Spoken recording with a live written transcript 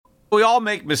We all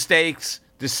make mistakes,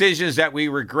 decisions that we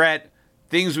regret,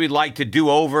 things we'd like to do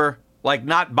over, like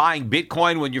not buying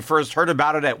Bitcoin when you first heard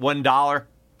about it at $1.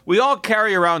 We all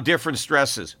carry around different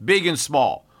stresses, big and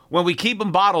small. When we keep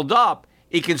them bottled up,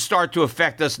 it can start to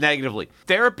affect us negatively.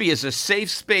 Therapy is a safe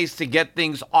space to get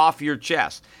things off your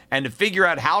chest and to figure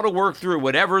out how to work through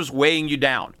whatever's weighing you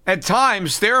down. At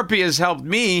times, therapy has helped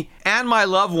me and my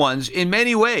loved ones in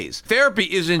many ways.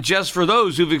 Therapy isn't just for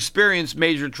those who've experienced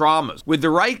major traumas. With the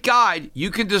right guide,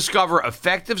 you can discover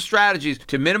effective strategies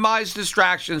to minimize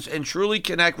distractions and truly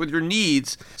connect with your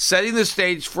needs, setting the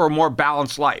stage for a more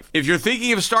balanced life. If you're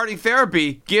thinking of starting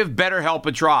therapy, give BetterHelp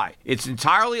a try. It's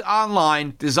entirely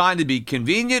online, designed to be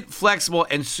convenient, flexible,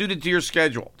 and suited to your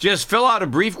schedule. Just fill out a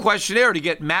brief questionnaire to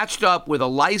get matched up with a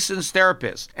licensed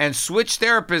therapist and switch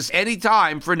therapists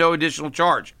anytime for no additional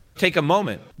charge. Take a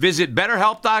moment. Visit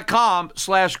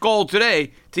BetterHelp.com/gold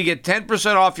today to get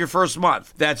 10% off your first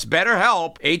month. That's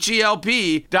BetterHelp,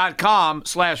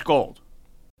 HELP.com/gold.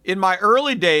 In my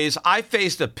early days, I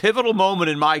faced a pivotal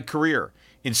moment in my career.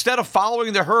 Instead of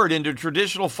following the herd into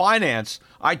traditional finance,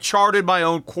 I charted my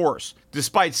own course.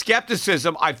 Despite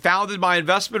skepticism, I founded my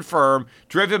investment firm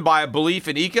driven by a belief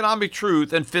in economic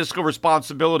truth and fiscal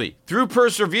responsibility. Through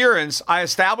perseverance, I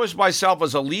established myself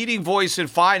as a leading voice in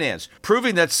finance,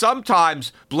 proving that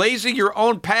sometimes blazing your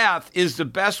own path is the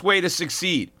best way to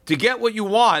succeed. To get what you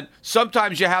want,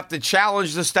 sometimes you have to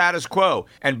challenge the status quo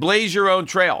and blaze your own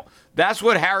trail. That's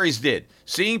what Harry's did.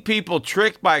 Seeing people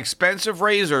tricked by expensive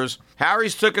razors,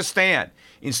 Harry's took a stand.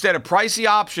 Instead of pricey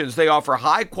options, they offer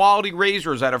high-quality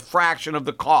razors at a fraction of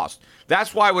the cost.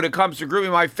 That's why when it comes to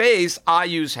grooming my face, I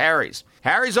use Harry's.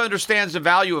 Harry's understands the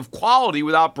value of quality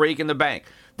without breaking the bank.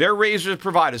 Their razors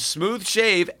provide a smooth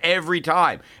shave every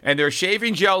time, and their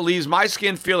shaving gel leaves my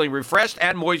skin feeling refreshed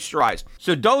and moisturized.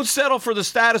 So don't settle for the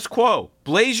status quo.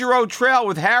 Blaze your own trail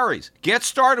with Harry's. Get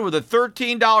started with a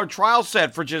 $13 trial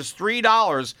set for just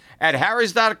 $3 at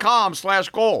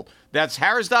harrys.com/gold. That's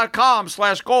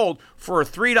harrys.com/gold for a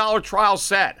 $3 trial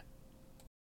set.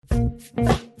 The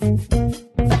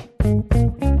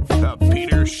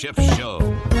Peter Schiff Show.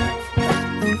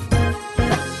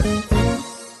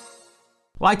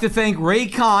 I'd like to thank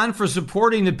Raycon for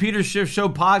supporting the Peter Schiff Show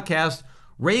podcast.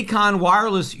 Raycon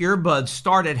wireless earbuds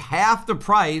start at half the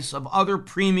price of other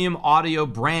premium audio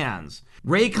brands.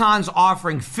 Raycon's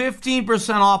offering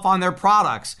 15% off on their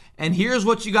products. And here's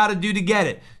what you got to do to get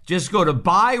it. Just go to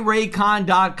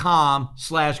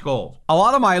buyraycon.com/gold. A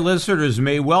lot of my listeners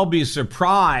may well be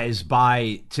surprised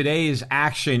by today's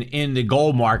action in the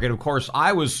gold market. Of course,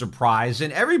 I was surprised,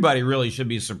 and everybody really should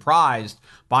be surprised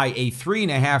by a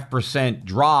 3.5%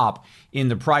 drop in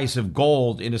the price of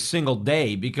gold in a single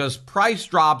day, because price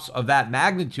drops of that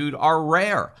magnitude are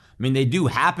rare. I mean, they do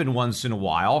happen once in a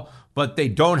while, but they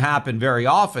don't happen very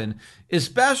often,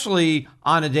 especially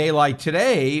on a day like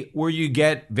today where you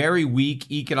get very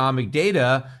weak economic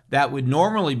data that would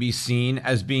normally be seen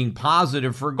as being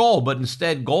positive for gold. But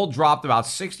instead, gold dropped about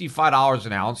 $65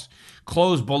 an ounce,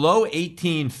 closed below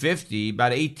 $18.50,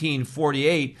 about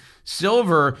 $18.48.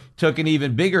 Silver took an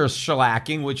even bigger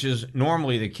shellacking, which is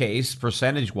normally the case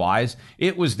percentage-wise.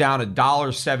 It was down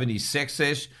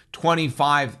 $1.76-ish,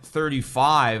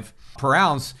 $25.35 per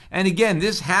ounce. And again,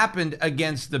 this happened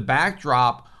against the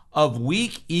backdrop of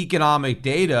weak economic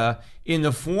data in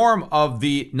the form of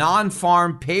the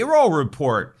non-farm payroll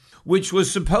report, which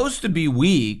was supposed to be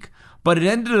weak, but it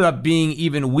ended up being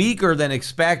even weaker than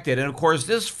expected. And of course,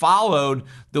 this followed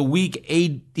the weak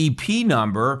ADP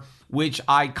number, which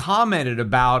I commented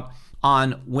about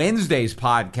on Wednesday's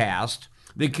podcast.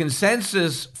 The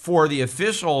consensus for the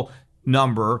official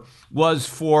number was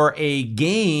for a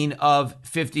gain of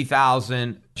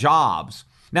 50,000 jobs.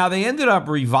 Now, they ended up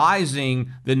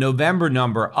revising the November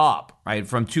number up, right,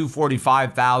 from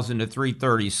 245,000 to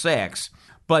 336.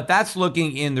 But that's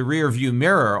looking in the rearview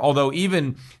mirror, although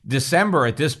even December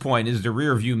at this point is the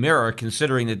rearview mirror,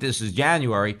 considering that this is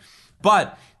January.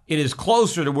 But it is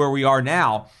closer to where we are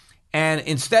now. And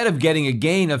instead of getting a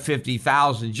gain of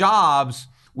 50,000 jobs,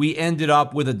 we ended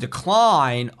up with a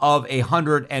decline of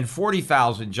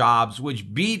 140,000 jobs,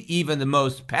 which beat even the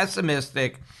most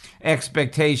pessimistic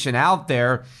expectation out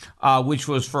there, which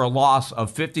was for a loss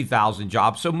of 50,000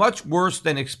 jobs. So much worse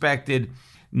than expected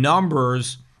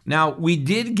numbers. Now, we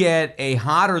did get a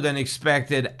hotter than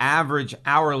expected average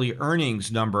hourly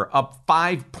earnings number, up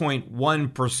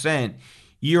 5.1%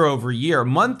 year over year.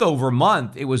 Month over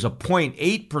month, it was a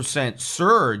 0.8%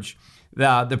 surge.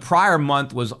 The prior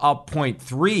month was up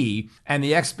 0.3, and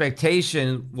the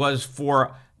expectation was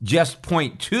for just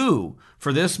 0.2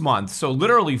 for this month. So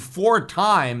literally 4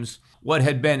 times what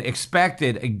had been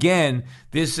expected. Again,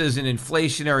 this is an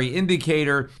inflationary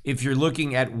indicator. If you're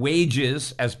looking at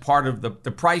wages as part of the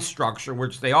price structure,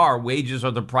 which they are, wages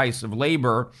are the price of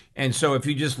labor. And so if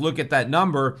you just look at that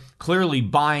number, clearly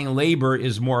buying labor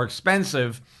is more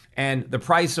expensive. And the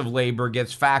price of labor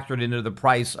gets factored into the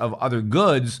price of other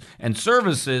goods and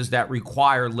services that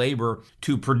require labor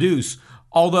to produce.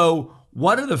 Although,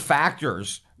 what are the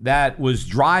factors that was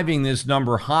driving this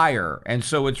number higher? And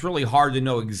so it's really hard to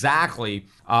know exactly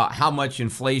how much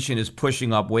inflation is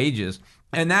pushing up wages.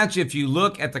 And that's if you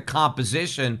look at the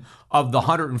composition of the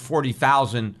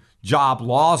 140,000 job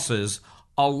losses,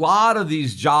 a lot of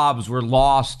these jobs were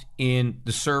lost in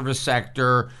the service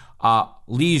sector,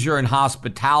 leisure and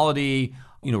hospitality,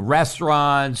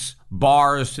 restaurants,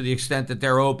 bars to the extent that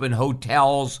they're open,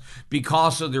 hotels.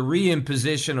 Because of the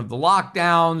reimposition of the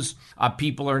lockdowns,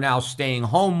 people are now staying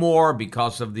home more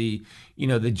because of the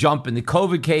jump in the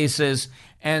COVID cases.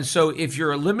 And so if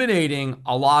you're eliminating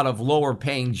a lot of lower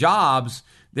paying jobs,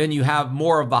 then you have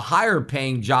more of the higher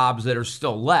paying jobs that are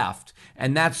still left.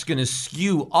 And that's going to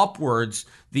skew upwards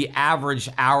the average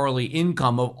hourly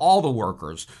income of all the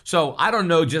workers. So I don't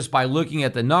know, just by looking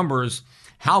at the numbers,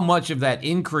 how much of that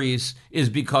increase is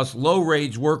because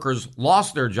low-wage workers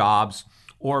lost their jobs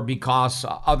or because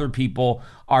other people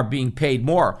are being paid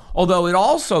more. Although it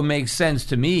also makes sense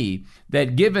to me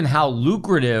that given how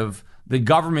lucrative the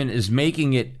government is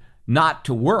making it not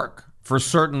to work for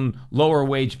certain lower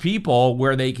wage people,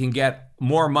 where they can get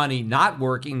more money not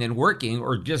working than working,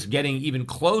 or just getting even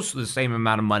close to the same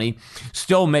amount of money,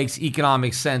 still makes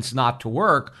economic sense not to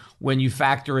work when you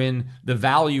factor in the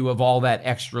value of all that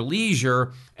extra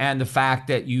leisure and the fact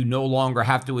that you no longer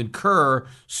have to incur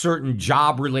certain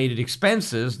job-related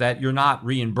expenses that you're not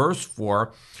reimbursed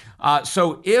for.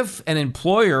 So if an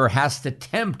employer has to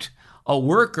tempt a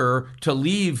worker to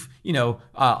leave,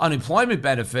 unemployment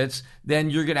benefits, then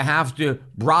you're going to have to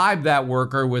bribe that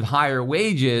worker with higher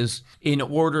wages in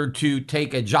order to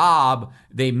take a job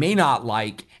they may not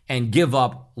like and give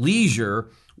up leisure,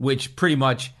 which pretty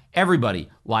much everybody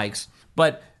likes.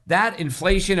 But that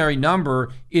inflationary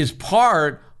number is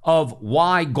part of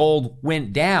why gold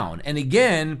went down. And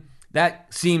again,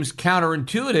 that seems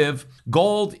counterintuitive.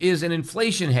 Gold is an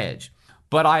inflation hedge.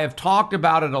 But I have talked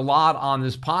about it a lot on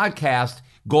this podcast.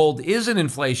 Gold is an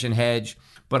inflation hedge,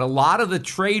 but a lot of the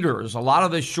traders, a lot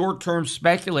of the short-term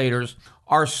speculators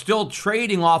are still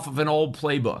trading off of an old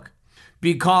playbook,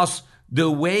 because the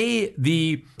way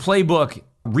the playbook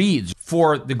reads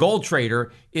for the gold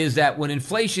trader is that when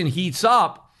inflation heats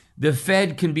up, the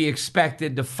Fed can be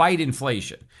expected to fight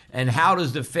inflation. And how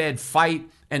does the Fed fight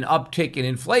an uptick in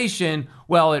inflation?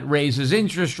 Well, it raises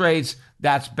interest rates.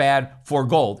 That's bad for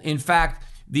gold. In fact,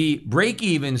 the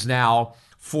break-evens now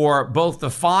for both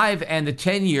the 5 and the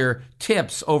 10-year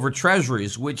tips over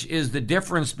treasuries, which is the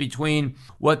difference between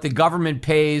what the government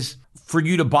pays for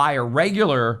you to buy a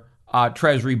regular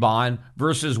treasury bond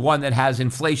versus one that has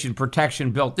inflation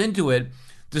protection built into it,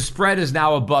 the spread is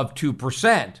now above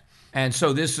 2%. And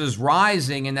so this is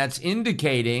rising, and that's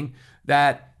indicating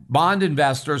that bond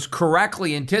investors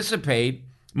correctly anticipate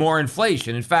more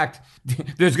inflation. In fact,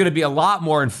 there's going to be a lot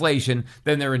more inflation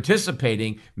than they're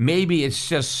anticipating. Maybe it's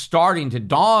just starting to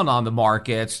dawn on the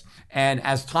markets. And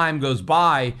as time goes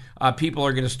by, people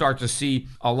are going to start to see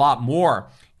a lot more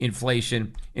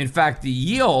inflation. In fact, the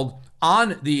yield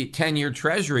on the 10-year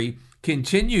Treasury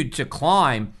continued to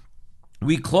climb.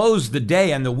 We closed the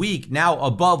day and the week now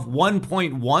above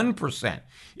 1.1%.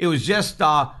 It was just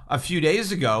a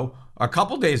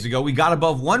couple days ago, we got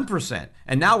above 1%.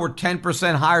 And now we're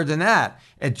 10% higher than that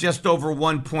at just over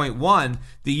 1.1.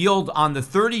 The yield on the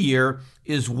 30-year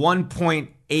is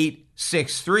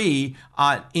 1.863,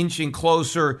 inching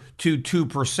closer to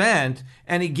 2%.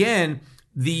 And again,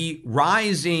 the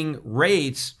rising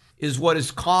rates is what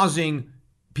is causing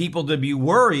people to be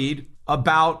worried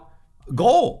about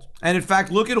gold. And in fact,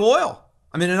 look at oil.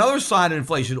 I mean, another sign of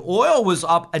inflation. Oil was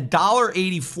up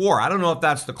 $1.84. I don't know if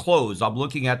that's the close. I'm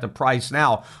looking at the price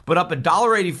now, but up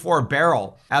 $1.84 a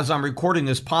barrel as I'm recording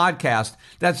this podcast.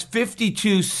 That's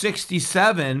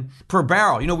 $52.67 per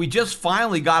barrel. We just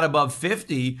finally got above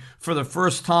 50 for the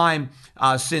first time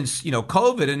since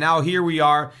COVID, and now here we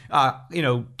are,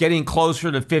 getting closer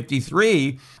to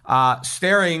 53,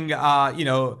 staring,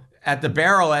 at the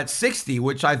barrel at 60,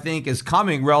 which I think is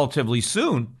coming relatively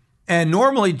soon. And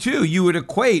normally, too, you would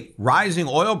equate rising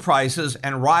oil prices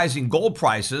and rising gold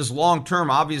prices. Long term,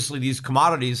 obviously, these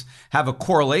commodities have a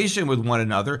correlation with one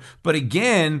another. But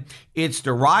again, it's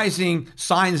the rising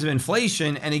signs of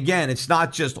inflation. And again, it's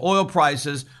not just oil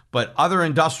prices, but other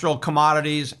industrial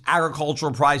commodities,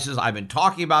 agricultural prices. I've been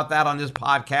talking about that on this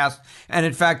podcast. And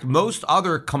in fact, most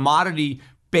other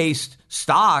commodity-based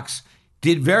stocks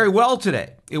did very well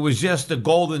today. It was just the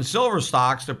gold and silver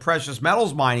stocks, the precious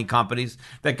metals mining companies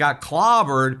that got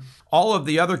clobbered. All of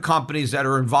the other companies that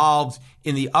are involved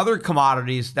in the other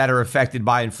commodities that are affected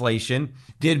by inflation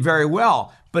did very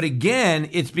well. But again,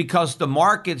 it's because the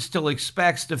market still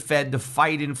expects the Fed to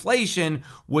fight inflation,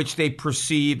 which they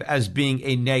perceive as being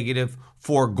a negative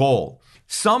for gold.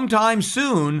 Sometime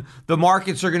soon, the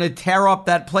markets are going to tear up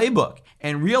that playbook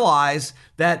and realize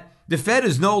that the Fed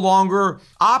is no longer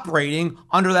operating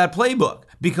under that playbook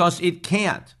because it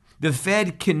can't. The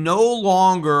Fed can no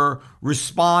longer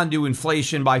respond to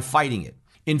inflation by fighting it.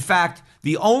 In fact,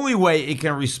 the only way it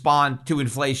can respond to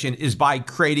inflation is by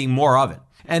creating more of it.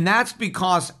 And that's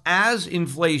because as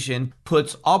inflation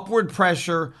puts upward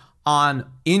pressure on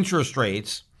interest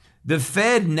rates, the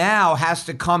Fed now has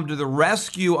to come to the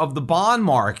rescue of the bond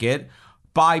market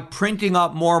by printing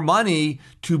up more money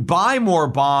to buy more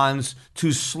bonds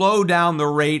to slow down the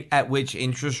rate at which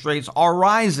interest rates are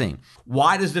rising.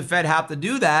 Why does the Fed have to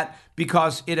do that?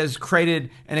 Because it has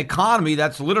created an economy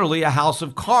that's literally a house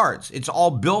of cards. It's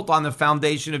all built on the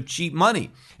foundation of cheap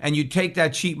money. And you take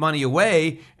that cheap money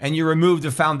away and you remove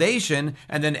the foundation,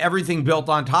 and then everything built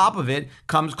on top of it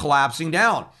comes collapsing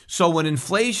down. So when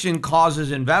inflation causes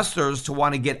investors to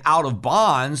want to get out of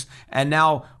bonds, and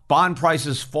now bond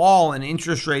prices fall and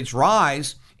interest rates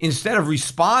rise, instead of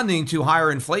responding to higher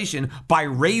inflation by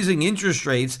raising interest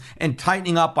rates and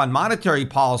tightening up on monetary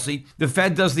policy, the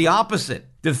Fed does the opposite.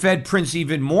 The Fed prints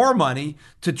even more money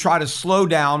to try to slow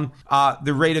down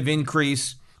the rate of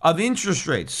increase of interest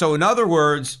rates. So in other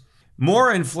words,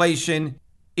 more inflation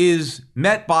is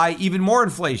met by even more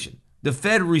inflation. The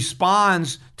Fed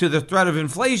responds to the threat of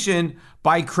inflation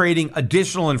by creating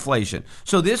additional inflation.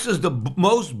 So this is the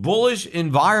most bullish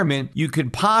environment you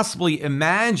could possibly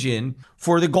imagine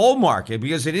for the gold market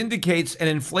because it indicates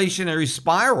an inflationary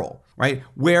spiral, right?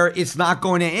 Where it's not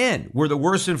going to end. Where the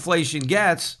worse inflation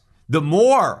gets, the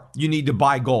more you need to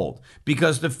buy gold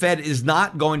because the Fed is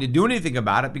not going to do anything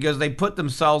about it because they put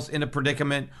themselves in a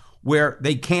predicament where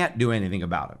they can't do anything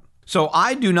about it. So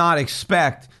I do not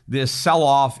expect this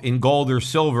sell-off in gold or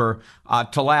silver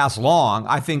to last long.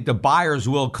 I think the buyers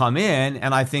will come in,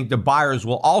 and I think the buyers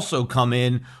will also come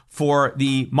in for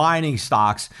the mining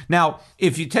stocks. Now,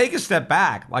 if you take a step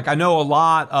back, like I know a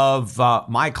lot of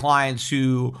my clients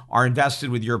who are invested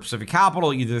with Euro Pacific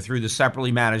Capital, either through the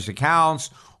separately managed accounts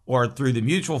or through the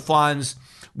mutual funds,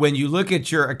 when you look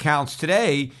at your accounts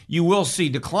today, you will see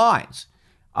declines.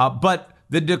 But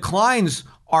the declines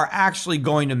are actually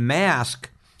going to mask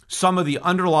some of the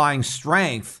underlying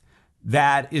strength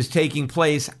that is taking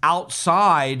place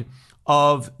outside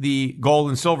of the gold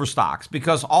and silver stocks,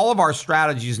 because all of our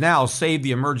strategies now save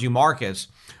the emerging markets,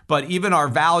 but even our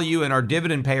value and our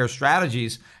dividend payer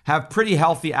strategies have pretty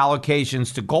healthy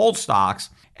allocations to gold stocks,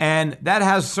 and that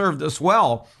has served us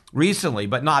well recently,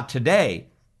 but not today.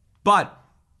 But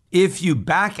if you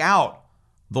back out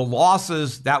the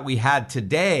losses that we had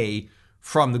today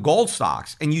from the gold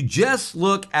stocks, and you just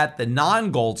look at the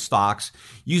non-gold stocks,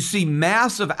 you see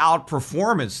massive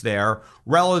outperformance there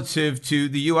relative to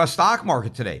the U.S. stock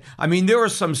market today. I mean, there were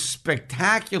some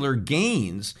spectacular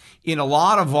gains in a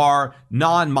lot of our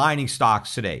non-mining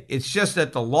stocks today. It's just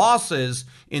that the losses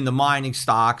in the mining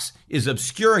stocks is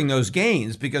obscuring those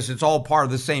gains because it's all part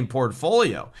of the same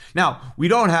portfolio. Now, we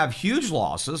don't have huge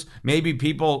losses. Maybe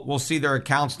people will see their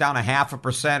accounts down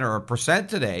 0.5% or 1%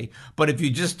 today. But if you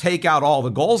just take out all the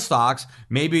gold stocks,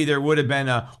 maybe there would have been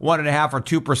a 1.5 or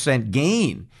 2%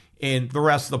 gain in the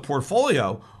rest of the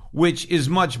portfolio, which is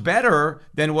much better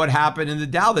than what happened in the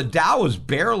Dow. The Dow was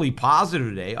barely positive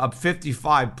today, up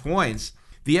 55 points.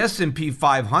 The S&P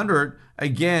 500,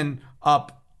 again,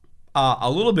 up a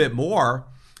little bit more,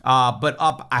 but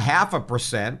up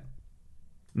 0.5%.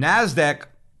 NASDAQ,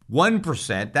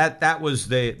 1%. That was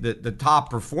the top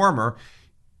performer.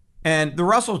 And the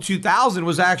Russell 2000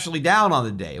 was actually down on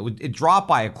the day. It dropped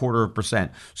by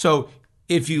 0.25%. So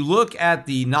if you look at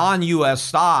the non-U.S.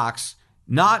 stocks,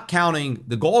 not counting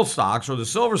the gold stocks or the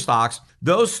silver stocks,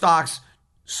 those stocks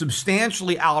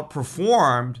substantially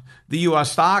outperformed the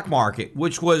U.S. stock market,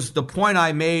 which was the point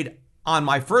I made on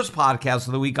my first podcast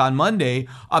of the week on Monday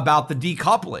about the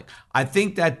decoupling. I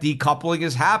think that decoupling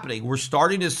is happening. We're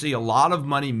starting to see a lot of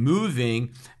money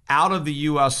moving out of the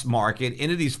U.S. market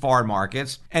into these foreign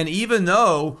markets. And even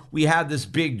though we had this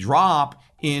big drop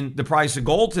in the price of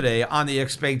gold today on the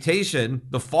expectation,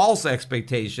 the false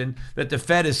expectation that the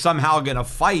Fed is somehow going to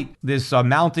fight this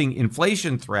mounting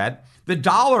inflation threat, the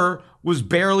dollar was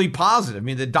barely positive. I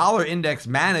mean, the dollar index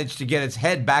managed to get its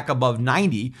head back above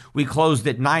 90. We closed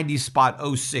at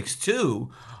 90.062,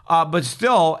 but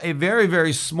still a very,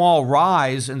 very small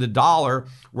rise in the dollar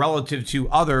relative to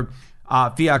other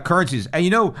fiat currencies.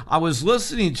 And I was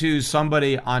listening to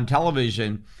somebody on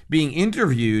television being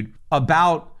interviewed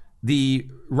about the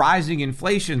rising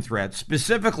inflation threat,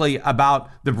 specifically about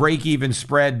the break-even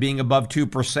spread being above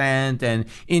 2% and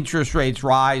interest rates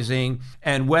rising,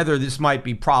 and whether this might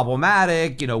be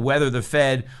problematic, whether the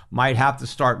Fed might have to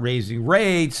start raising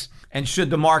rates, and should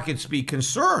the markets be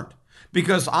concerned?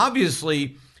 Because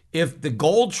obviously, if the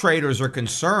gold traders are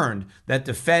concerned that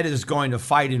the Fed is going to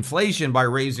fight inflation by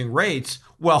raising rates,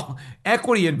 well,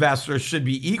 equity investors should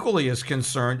be equally as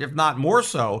concerned, if not more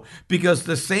so, because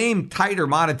the same tighter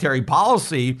monetary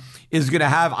policy is going to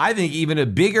have, I think, even a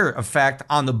bigger effect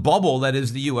on the bubble that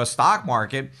is the U.S. stock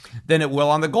market than it will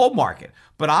on the gold market.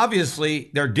 But obviously,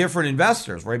 they're different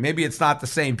investors, right? Maybe it's not the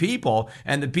same people.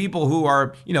 And the people who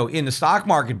are, in the stock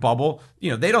market bubble,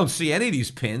 they don't see any of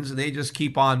these pins and they just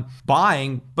keep on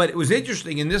buying. But it was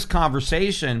interesting in this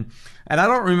conversation, and I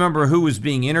don't remember who was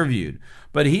being interviewed,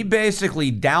 but he basically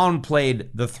downplayed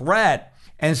the threat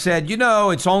and said,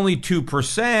 it's only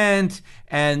 2%.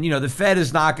 And, the Fed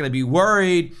is not going to be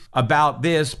worried about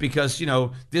this because,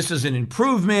 this is an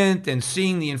improvement, and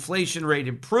seeing the inflation rate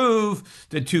improve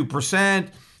to 2%,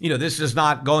 this is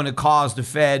not going to cause the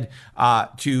Fed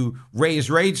to raise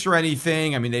rates or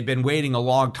anything. I mean, they've been waiting a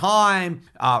long time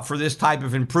for this type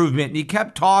of improvement. And he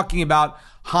kept talking about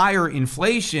higher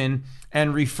inflation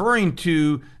and referring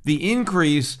to the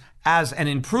increase as an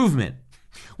improvement,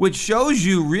 which shows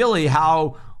you really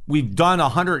how we've done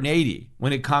 180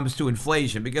 when it comes to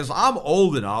inflation, because I'm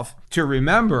old enough to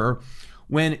remember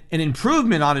when an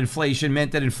improvement on inflation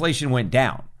meant that inflation went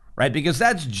down, right? Because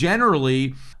that's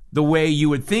generally the way you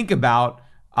would think about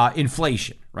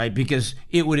inflation, right? Because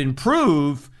it would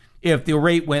improve if the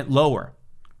rate went lower,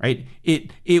 right?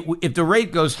 If the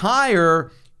rate goes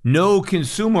higher, no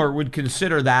consumer would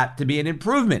consider that to be an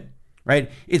improvement, right?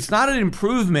 It's not an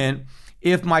improvement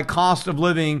if my cost of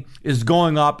living is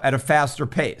going up at a faster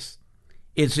pace.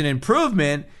 It's an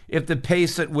improvement if the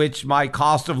pace at which my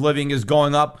cost of living is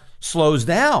going up slows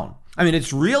down. I mean,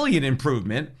 it's really an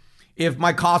improvement if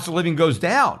my cost of living goes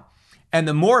down. And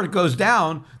the more it goes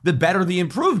down, the better the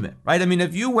improvement, right? I mean,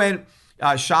 if you went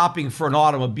shopping for an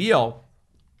automobile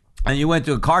and you went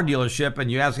to a car dealership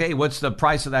and you ask, hey, what's the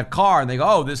price of that car? And they go,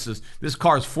 oh, this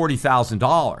car is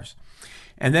 $40,000.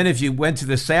 And then if you went to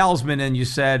the salesman and you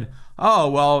said, oh,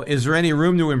 well, is there any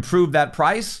room to improve that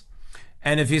price?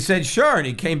 And if he said, sure, and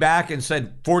he came back and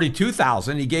said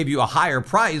 $42,000, he gave you a higher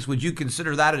price, would you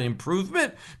consider that an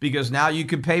improvement? Because now you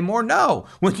can pay more? No.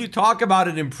 When you talk about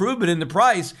an improvement in the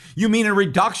price, you mean a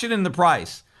reduction in the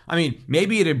price. I mean,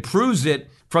 maybe it improves it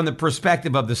from the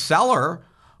perspective of the seller,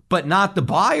 but not the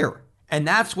buyer. And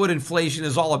that's what inflation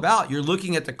is all about. You're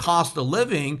looking at the cost of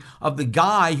living of the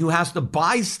guy who has to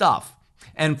buy stuff.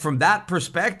 And from that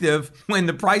perspective, when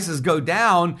the prices go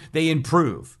down, they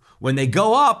improve. When they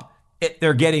go up,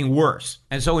 they're getting worse.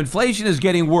 And so inflation is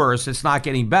getting worse. It's not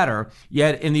getting better.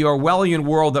 Yet in the Orwellian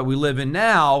world that we live in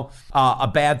now, a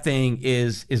bad thing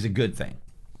is a good thing.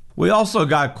 We also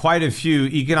got quite a few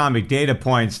economic data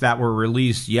points that were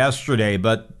released yesterday,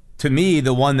 but to me,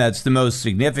 the one that's the most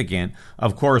significant,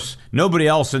 of course, nobody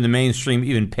else in the mainstream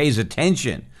even pays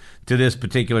attention to this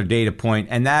particular data point,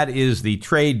 and that is the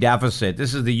trade deficit.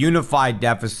 This is the unified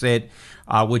deficit,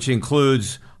 which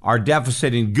includes our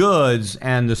deficit in goods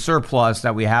and the surplus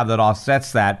that we have that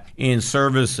offsets that in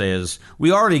services.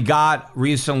 We already got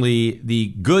recently the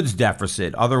goods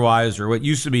deficit, otherwise, or what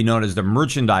used to be known as the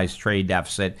merchandise trade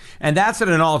deficit, and that's at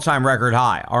an all-time record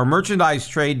high. Our merchandise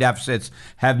trade deficits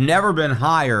have never been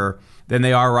higher than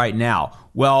they are right now.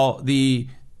 Well, the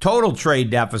total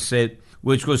trade deficit,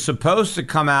 which was supposed to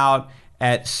come out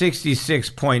at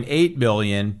 $66.8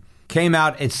 billion, came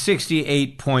out at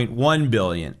 $68.1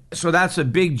 billion. So that's a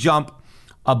big jump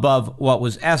above what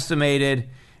was estimated,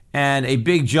 and a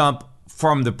big jump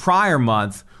from the prior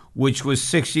month, which was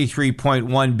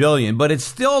 $63.1 billion. But it's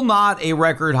still not a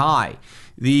record high.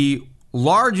 The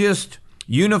largest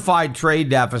unified trade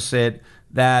deficit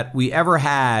that we ever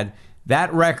had,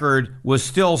 that record was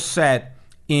still set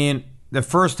in the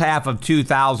first half of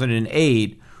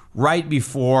 2008, right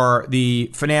before the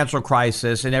financial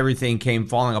crisis and everything came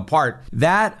falling apart.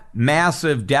 That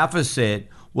massive deficit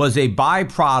was a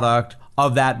byproduct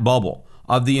of that bubble,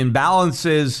 of the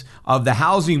imbalances of the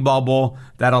housing bubble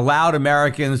that allowed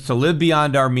Americans to live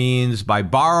beyond our means by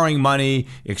borrowing money,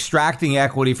 extracting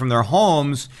equity from their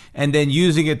homes, and then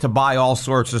using it to buy all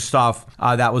sorts of stuff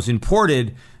that was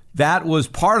imported. That was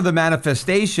part of the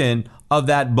manifestation of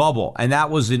that bubble, and that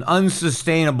was an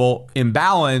unsustainable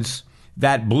imbalance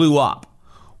that blew up.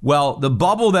 Well, the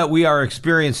bubble that we are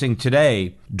experiencing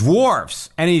today dwarfs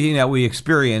anything that we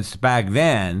experienced back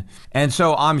then. And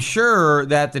so I'm sure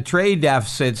that the trade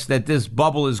deficits that this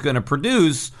bubble is going to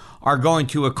produce are going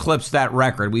to eclipse that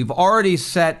record. We've already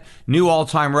set new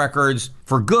all-time records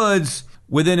for goods.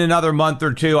 Within another month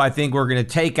or two, I think we're going to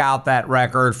take out that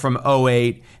record from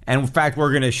 '08. And in fact, we're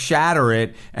going to shatter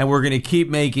it, and we're going to keep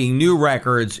making new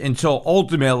records until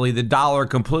ultimately the dollar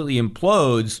completely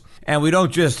implodes. And we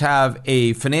don't just have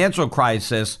a financial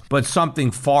crisis, but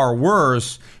something far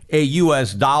worse, a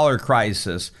U.S. dollar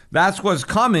crisis. That's what's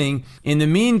coming. In the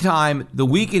meantime, the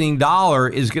weakening dollar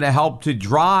is going to help to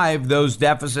drive those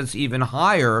deficits even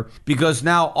higher, because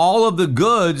now all of the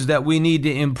goods that we need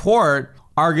to import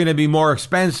are going to be more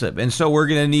expensive. And so we're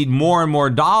going to need more and more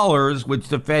dollars, which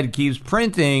the Fed keeps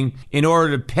printing, in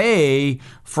order to pay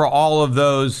for all of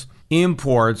those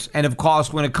imports. And of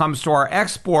course, when it comes to our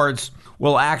exports,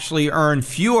 we'll actually earn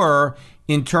fewer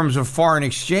in terms of foreign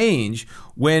exchange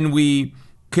when we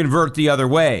convert the other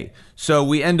way. So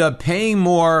we end up paying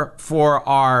more for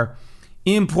our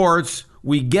imports.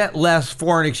 We get less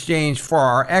foreign exchange for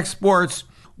our exports.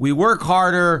 We work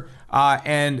harder,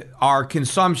 and our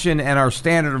consumption and our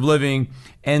standard of living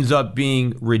ends up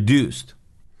being reduced.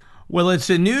 Well, it's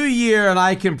a new year, and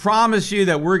I can promise you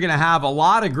that we're going to have a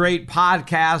lot of great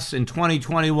podcasts in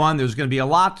 2021. There's going to be a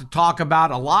lot to talk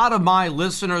about. A lot of my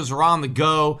listeners are on the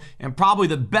go, and probably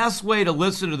the best way to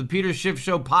listen to the Peter Schiff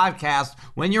Show podcast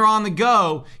when you're on the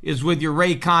go is with your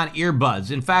Raycon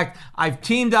earbuds. In fact, I've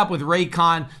teamed up with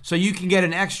Raycon so you can get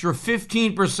an extra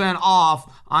 15% off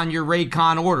on your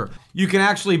Raycon order. You can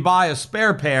actually buy a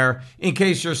spare pair in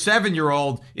case your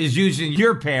 7-year-old is using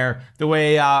your pair the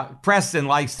way Preston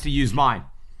likes to use mine.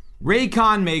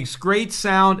 Raycon makes great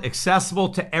sound accessible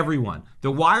to everyone.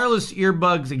 The wireless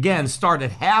earbuds, again, start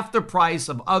at half the price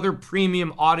of other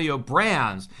premium audio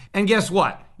brands. And guess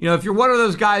what? If you're one of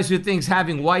those guys who thinks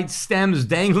having white stems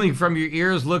dangling from your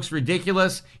ears looks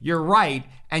ridiculous, you're right.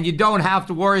 And you don't have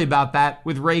to worry about that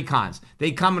with Raycons.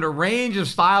 They come in a range of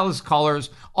stylish colors,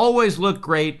 always look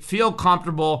great, feel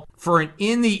comfortable for an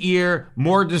in-the-ear,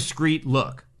 more discreet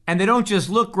look. And they don't just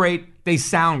look great, they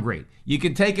sound great. You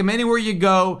can take them anywhere you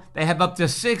go. They have up to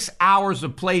 6 hours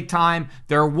of playtime.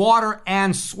 They're water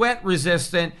and sweat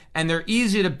resistant, and they're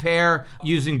easy to pair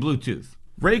using Bluetooth.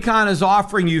 Raycon is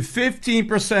offering you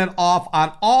 15% off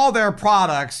on all their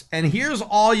products, and here's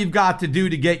all you've got to do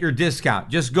to get your discount.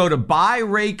 Just go to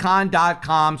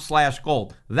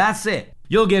buyraycon.com/gold. That's it.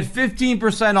 You'll get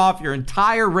 15% off your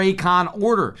entire Raycon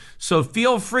order. So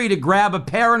feel free to grab a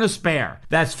pair and a spare.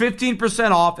 That's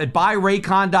 15% off at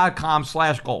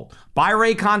buyraycon.com/gold.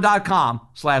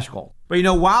 buyraycon.com/gold.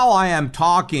 But while I am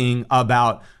talking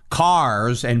about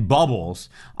cars and bubbles,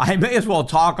 I may as well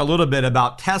talk a little bit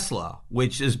about Tesla,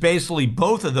 which is basically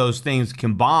both of those things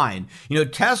combined.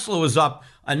 Tesla was up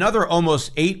another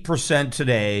almost 8%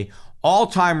 today,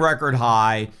 all-time record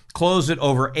high, closed at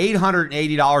over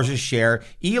 $880 a share.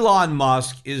 Elon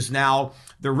Musk is now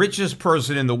the richest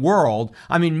person in the world.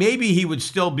 I mean, maybe he would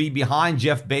still be behind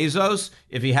Jeff Bezos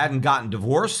if he hadn't gotten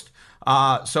divorced.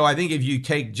 So I think if you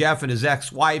take Jeff and his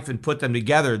ex-wife and put them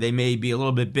together, they may be a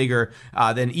little bit bigger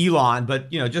than Elon.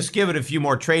 But, just give it a few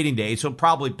more trading days. He'll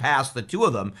probably pass the two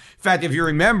of them. In fact, if you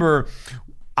remember,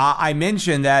 I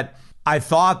mentioned that I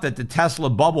thought that the Tesla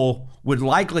bubble would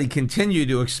likely continue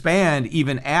to expand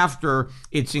even after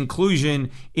its inclusion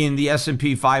in the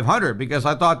S&P 500, because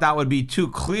I thought that would be too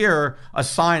clear a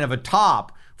sign of a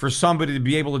top for somebody to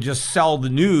be able to just sell the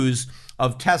news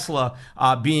of Tesla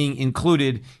being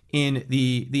included in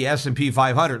the S&P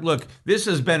 500. Look, this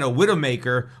has been a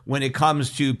widowmaker when it comes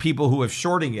to people who have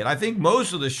shorting it. I think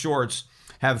most of the shorts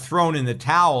have thrown in the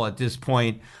towel at this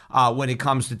point when it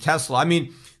comes to Tesla. I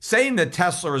mean, saying that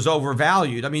Tesla is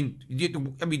overvalued,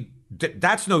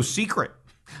 that's no secret.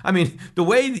 I mean, the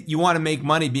way that you want to make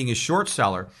money being a short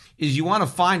seller is you want to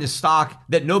find a stock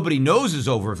that nobody knows is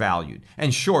overvalued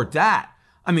and short that.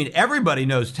 I mean, everybody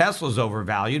knows Tesla's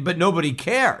overvalued, but nobody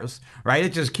cares, right?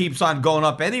 It just keeps on going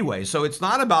up anyway. So it's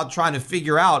not about trying to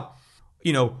figure out,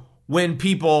 when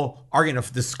people are going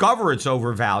to discover it's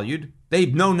overvalued.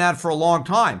 They've known that for a long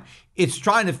time. It's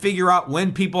trying to figure out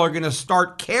when people are going to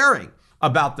start caring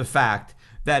about the fact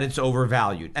that it's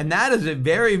overvalued. And that is a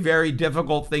very, very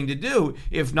difficult thing to do,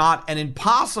 if not an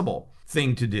impossible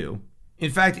thing to do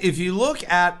In fact, if you look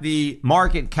at the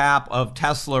market cap of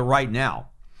Tesla right now,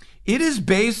 it is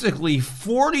basically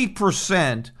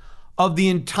 40% of the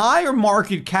entire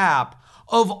market cap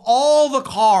of all the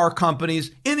car companies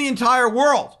in the entire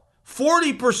world.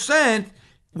 40%.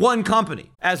 One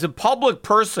company. As a public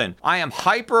person, I am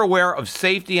hyper aware of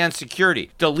safety and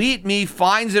security. Delete Me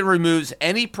finds and removes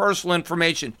any personal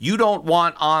information you don't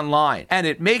want online, and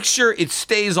it makes sure it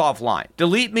stays offline.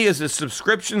 Delete Me is a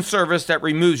subscription service that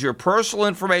removes your personal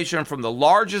information from the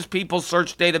largest people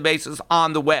search databases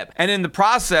on the web, and in the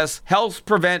process helps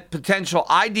prevent potential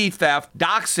ID theft,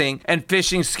 doxing, and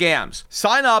phishing scams.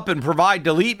 Sign up and provide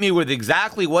Delete Me with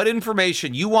exactly what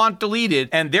information you want deleted,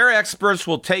 and their experts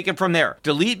will take it from there.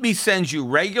 Delete Me sends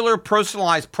you regular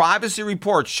personalized privacy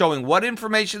reports showing what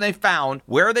information they found,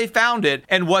 where they found it,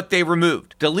 and what they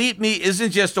removed. Delete Me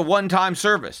isn't just a one-time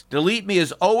service. Delete Me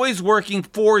is always working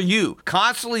for you,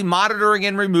 constantly monitoring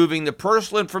and removing the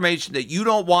personal information that you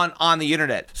don't want on the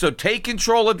internet. So take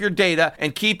control of your data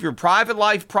and keep your private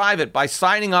life private by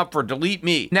signing up for Delete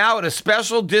Me. Now at a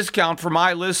special discount for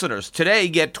my listeners. Today,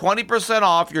 get 20%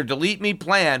 off your Delete Me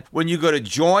plan when you go to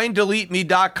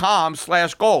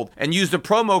joindeleteme.com/gold and use the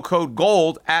promo code GOLD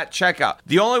at checkout.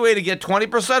 The only way to get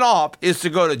 20% off is to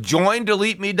go to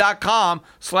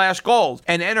joindeleteme.com/gold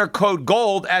and enter code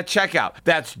GOLD at checkout.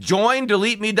 That's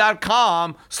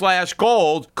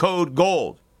joindeleteme.com/gold, code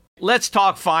GOLD. Let's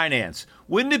talk finance.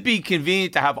 Wouldn't it be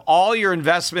convenient to have all your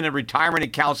investment and retirement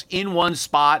accounts in one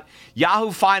spot?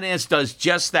 Yahoo Finance does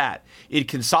just that. It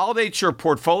consolidates your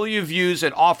portfolio views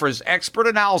and offers expert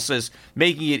analysis,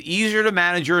 making it easier to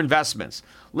manage your investments.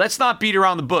 Let's not beat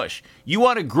around the bush. You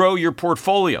want to grow your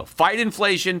portfolio, fight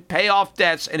inflation, pay off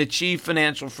debts, and achieve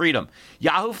financial freedom.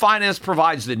 Yahoo Finance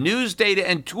provides the news, data,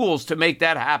 and tools to make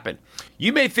that happen.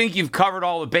 You may think you've covered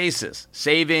all the bases: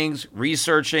 savings,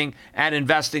 researching, and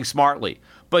investing smartly.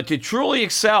 But to truly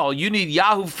excel, you need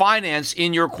Yahoo Finance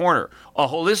in your corner. A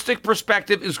holistic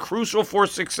perspective is crucial for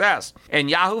success, and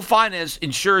Yahoo Finance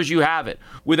ensures you have it.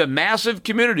 With a massive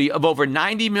community of over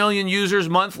 90 million users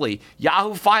monthly,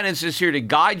 Yahoo Finance is here to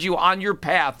guide you on your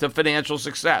path to financial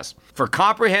success. For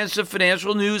comprehensive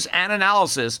financial news and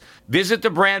analysis, visit the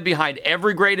brand behind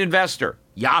every great investor,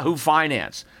 Yahoo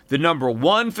Finance, the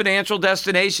 #1 financial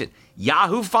destination,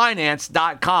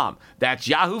 yahoofinance.com. That's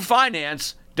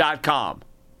yahoofinance.com.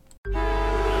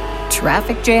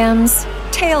 Traffic jams,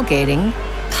 tailgating,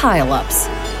 pileups.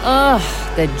 Ugh,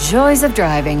 the joys of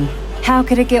driving. How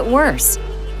could it get worse?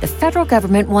 The federal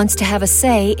government wants to have a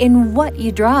say in what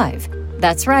you drive.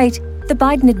 That's right. The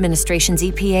Biden administration's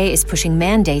EPA is pushing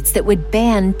mandates that would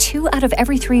ban 2 out of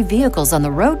every 3 vehicles on the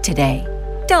road today.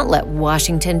 Don't let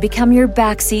Washington become your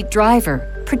backseat driver.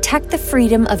 Protect the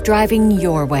freedom of driving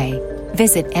your way.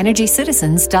 Visit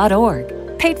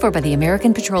EnergyCitizens.org. Paid for by the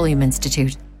American Petroleum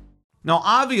Institute. Now,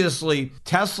 obviously,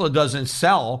 Tesla doesn't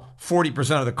sell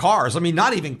 40% of the cars. I mean,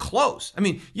 not even close. I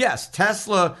mean, yes,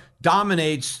 Tesla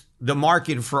dominates the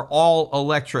market for all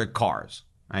electric cars,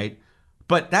 right?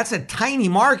 But that's a tiny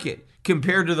market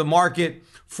compared to the market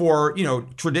for,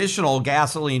 traditional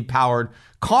gasoline-powered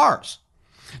cars.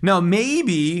 Now,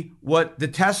 maybe what the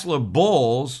Tesla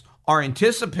bulls are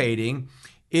anticipating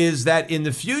is that in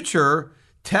the future,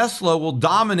 Tesla will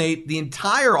dominate the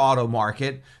entire auto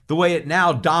market the way it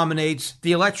now dominates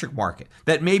the electric market.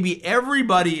 That maybe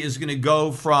everybody is going to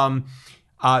go from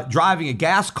driving a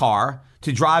gas car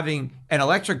to driving an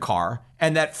electric car,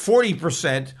 and that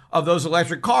 40% of those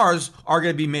electric cars are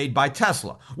going to be made by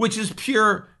Tesla, which is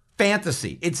pure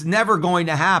fantasy. It's never going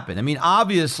to happen. I mean,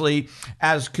 obviously,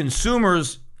 as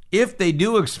consumers, if they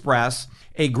do express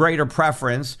a greater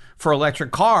preference for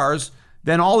electric cars,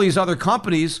 then all these other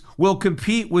companies will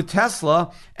compete with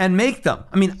Tesla and make them.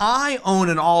 I mean, I own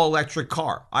an all-electric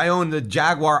car. I own the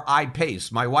Jaguar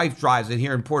I-Pace. My wife drives it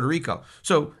here in Puerto Rico.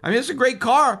 So, I mean, it's a great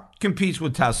car, competes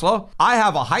with Tesla. I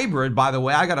have a hybrid, by the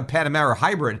way. I got a Panamera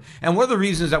hybrid. And one of the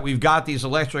reasons that we've got these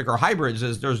electric or hybrids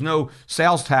is there's no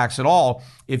sales tax at all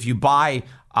if you buy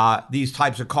these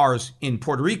types of cars in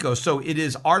Puerto Rico. So it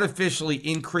is artificially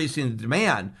increasing the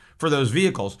demand for those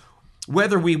vehicles.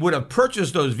 Whether we would have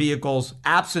purchased those vehicles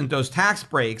absent those tax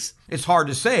breaks, it's hard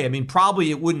to say. I mean, probably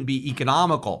it wouldn't be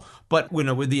economical. But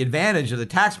with the advantage of the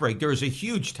tax break, there is a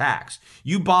huge tax.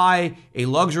 You buy a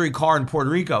luxury car in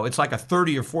Puerto Rico, it's like a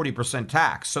 30 or 40%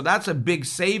 tax. So that's a big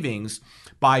savings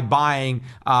by buying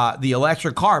the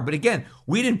electric car. But again,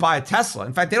 we didn't buy a Tesla.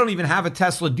 In fact, they don't even have a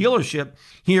Tesla dealership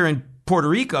here in Puerto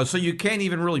Rico, so you can't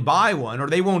even really buy one, or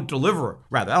they won't deliver.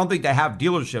 Rather, I don't think they have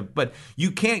dealership, but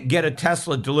you can't get a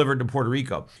Tesla delivered to Puerto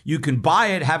Rico. You can buy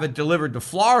it, have it delivered to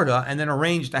Florida, and then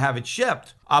arrange to have it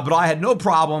shipped. But I had no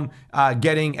problem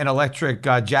getting an electric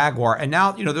Jaguar. And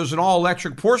now, there's an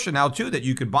all-electric Porsche now, too, that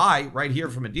you could buy right here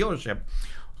from a dealership.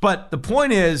 But the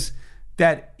point is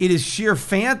that it is sheer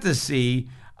fantasy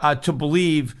to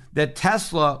believe that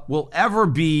Tesla will ever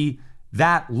be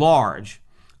that large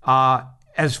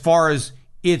as far as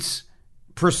its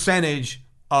percentage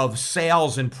of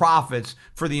sales and profits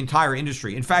for the entire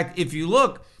industry. In fact, if you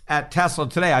look at Tesla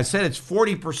today, I said it's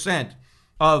 40%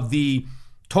 of the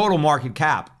total market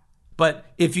cap. But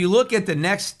if you look at the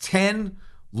next 10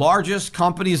 largest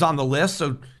companies on the list,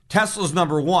 so Tesla's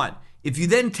number one. If you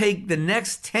then take the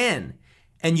next 10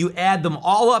 and you add them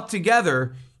all up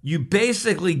together, you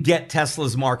basically get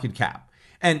Tesla's market cap.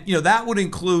 And, that would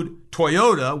include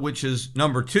Toyota, which is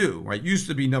number two, right? Used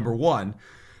to be number one,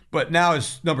 but now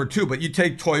it's number two. But you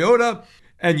take Toyota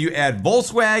and you add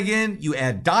Volkswagen, you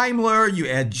add Daimler, you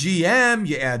add GM,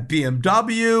 you add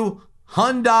BMW,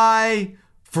 Hyundai,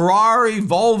 Ferrari,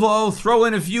 Volvo, throw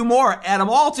in a few more, add them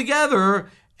all together,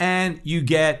 and you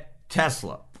get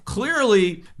Tesla.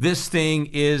 Clearly, this thing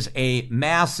is a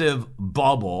massive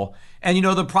bubble. And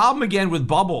the problem again with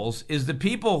bubbles is the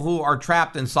people who are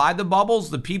trapped inside the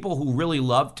bubbles, the people who really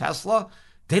love Tesla,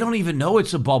 they don't even know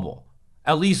it's a bubble.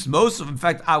 At least most of them. In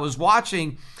fact, I was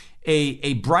watching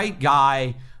a bright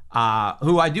guy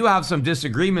who I do have some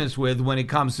disagreements with when it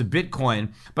comes to Bitcoin,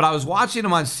 but I was watching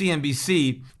him on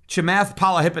CNBC, Chamath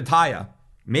Palihapitiya.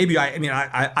 Maybe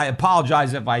I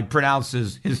apologize if I pronounce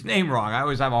his name wrong. I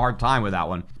always have a hard time with that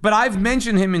one. But I've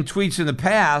mentioned him in tweets in the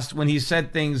past when he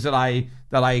said things that I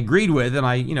agreed with, and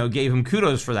I gave him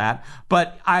kudos for that.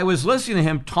 But I was listening to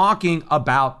him talking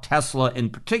about Tesla in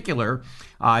particular.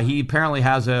 He apparently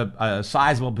has a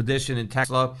sizable position in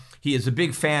Tesla. He is a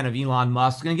big fan of Elon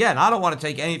Musk. And again, I don't want to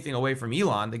take anything away from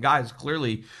Elon. The guy is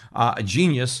clearly a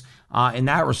genius in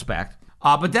that respect.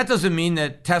 But that doesn't mean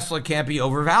that Tesla can't be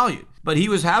overvalued. But he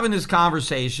was having this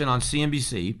conversation on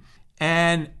CNBC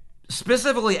and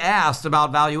specifically asked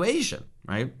about valuation,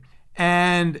 right?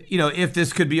 And, if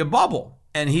this could be a bubble.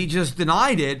 And he just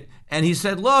denied it. And he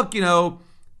said, look, the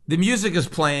music is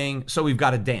playing, so we've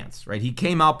got to dance, right? He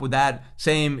came up with that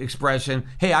same expression,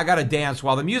 hey, I got to dance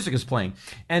while the music is playing.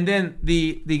 And then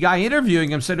the guy interviewing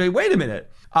him said, hey, wait a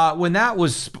minute. When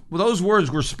those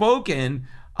words were spoken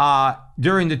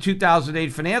during the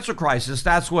 2008 financial crisis,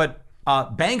 that's what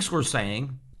banks were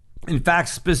saying. In fact,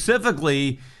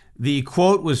 specifically, the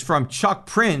quote was from Chuck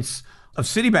Prince of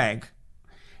Citibank.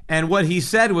 And what he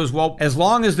said was, well, as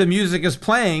long as the music is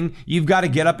playing, you've got to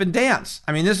get up and dance.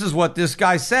 I mean, this is what this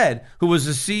guy said, who was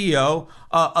the CEO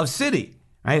of Citi,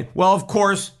 right? Well, of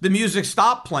course, the music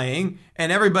stopped playing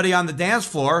and everybody on the dance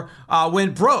floor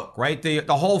went broke, right? The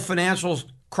whole financial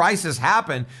crisis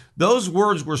happened. Those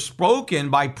words were spoken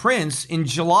by Prince in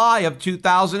July of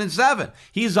 2007.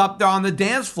 He's up there on the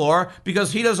dance floor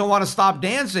because he doesn't want to stop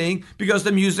dancing because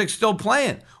the music's still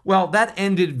playing. Well, that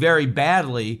ended very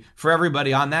badly for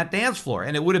everybody on that dance floor.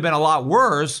 And it would have been a lot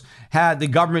worse had the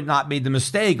government not made the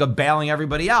mistake of bailing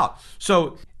everybody out.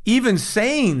 So even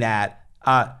saying that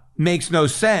makes no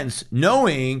sense,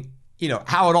 knowing,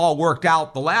 how it all worked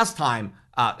out the last time,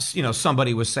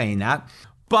 somebody was saying that.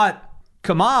 But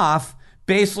Chamath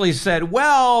basically said,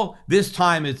 well, this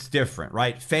time it's different,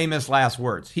 right? Famous last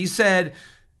words. He said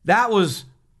that was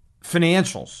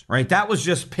financials, right? That was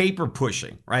just paper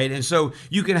pushing, right? And so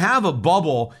you can have a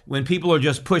bubble when people are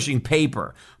just pushing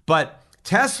paper. But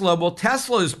Tesla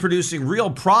is producing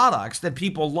real products that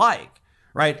people like,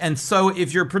 right? And so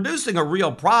if you're producing a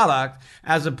real product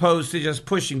as opposed to just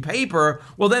pushing paper,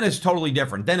 well, then it's totally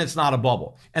different. Then it's not a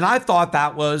bubble. And I thought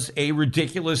that was a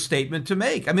ridiculous statement to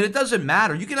make. I mean, it doesn't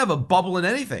matter. You can have a bubble in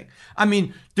anything. I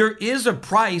mean, there is a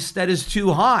price that is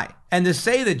too high. And to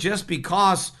say that just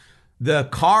because the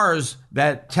cars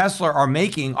that Tesla are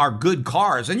making are good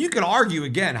cars, and you can argue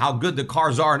again how good the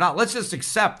cars are or not. Let's just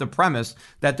accept the premise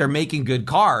that they're making good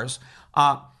cars.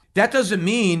 That doesn't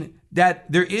mean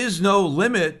that there is no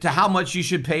limit to how much you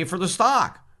should pay for the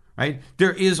stock, right?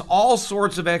 There is all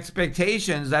sorts of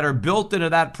expectations that are built into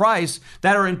that price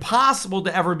that are impossible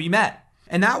to ever be met.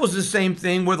 And that was the same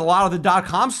thing with a lot of the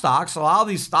dot-com stocks. A lot of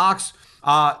these stocks,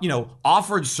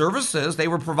 offered services. They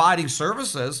were providing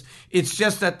services. It's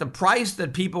just that the price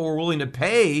that people were willing to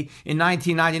pay in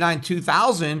 1999,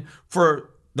 2000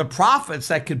 for the profits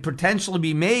that could potentially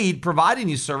be made providing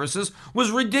these services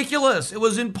was ridiculous. It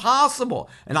was impossible.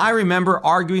 And I remember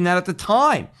arguing that at the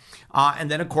time. And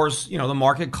then, of course, the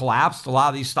market collapsed. A lot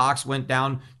of these stocks went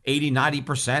down 80,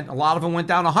 90%. A lot of them went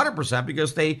down 100%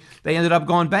 because they ended up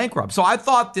going bankrupt. So I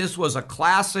thought this was a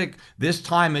classic, this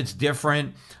time it's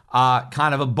different,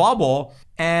 kind of a bubble.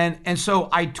 And so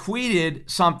I tweeted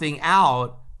something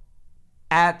out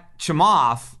at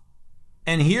Chamath,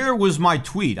 and here was my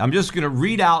tweet. I'm just going to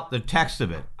read out the text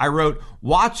of it. I wrote,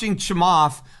 watching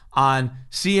Chamath on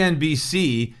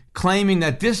CNBC claiming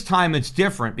that this time it's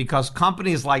different because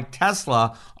companies like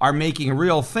Tesla are making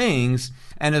real things.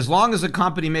 And as long as a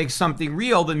company makes something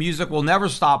real, the music will never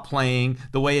stop playing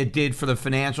the way it did for the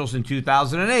financials in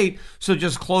 2008. So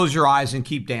just close your eyes and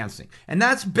keep dancing. And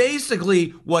that's basically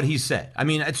what he said. I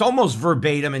mean, it's almost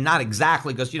verbatim and not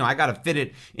exactly because, I got to fit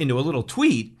it into a little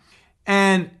tweet.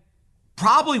 And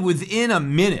probably within a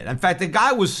minute, in fact, the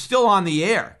guy was still on the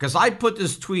air because I put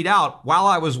this tweet out while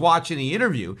I was watching the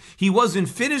interview. He wasn't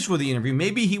finished with the interview.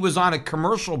 Maybe he was on a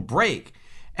commercial break.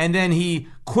 And then he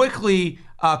quickly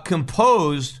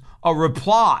composed a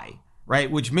reply,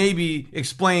 right, which maybe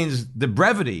explains the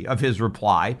brevity of his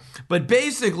reply. But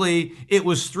basically, it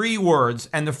was 3 words,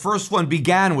 and the first one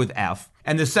began with F,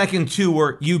 and the second 2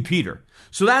 were "you, Peter."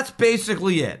 So that's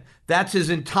basically it. That's his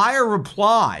entire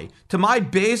reply to my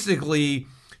basically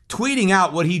tweeting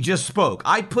out what he just spoke.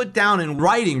 I put down in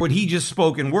writing what he just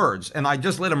spoke in words, and I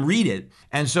just let him read it.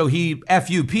 And so he, "F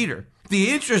you, Peter."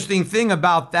 The interesting thing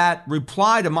about that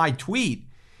reply to my tweet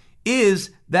is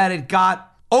that it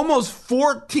got almost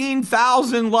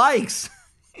 14,000 likes,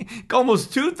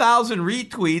 almost 2,000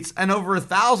 retweets, and over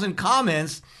 1,000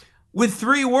 comments with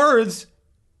 3 words,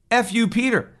 "F you,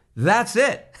 Peter." That's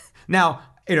it. Now,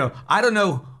 I don't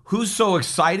know who's so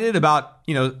excited about,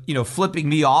 flipping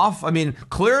me off. I mean,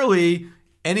 clearly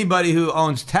anybody who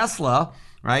owns Tesla,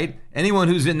 right? Anyone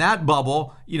who's in that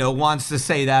bubble, wants to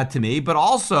say that to me, but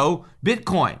also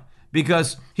Bitcoin,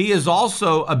 because he is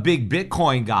also a big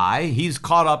Bitcoin guy. He's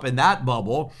caught up in that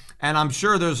bubble. And I'm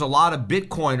sure there's a lot of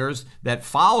Bitcoiners that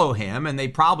follow him, and they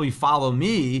probably follow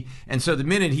me. And so the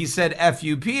minute he said, "F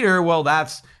you, Peter," well,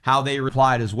 that's how they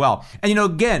replied as well. And,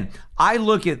 again, I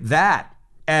look at that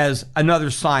as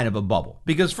another sign of a bubble.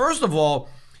 Because first of all,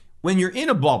 when you're in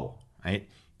a bubble, right,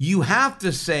 you have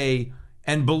to say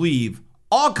and believe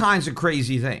all kinds of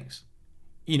crazy things,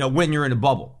 when you're in a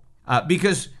bubble.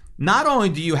 Because not only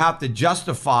do you have to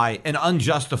justify an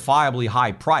unjustifiably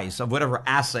high price of whatever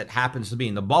asset happens to be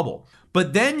in the bubble,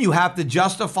 but then you have to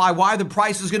justify why the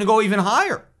price is going to go even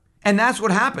higher. And that's what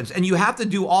happens. And you have to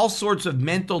do all sorts of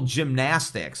mental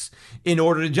gymnastics in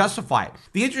order to justify it.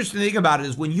 The interesting thing about it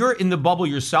is when you're in the bubble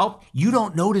yourself, you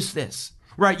don't notice this,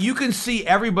 right? You can see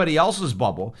everybody else's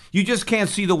bubble. You just can't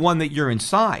see the one that you're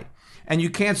inside. And you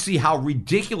can't see how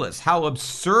ridiculous, how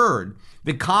absurd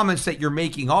the comments that you're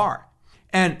making are.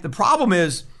 And the problem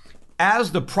is,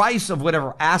 as the price of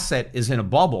whatever asset is in a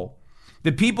bubble,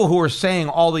 the people who are saying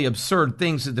all the absurd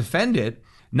things to defend it,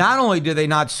 not only do they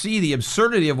not see the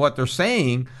absurdity of what they're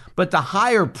saying, but the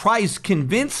higher price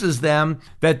convinces them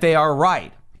that they are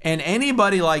right. And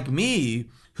anybody like me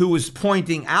who is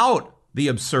pointing out the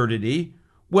absurdity,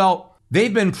 well,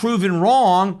 they've been proven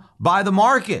wrong by the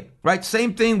market, right?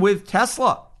 Same thing with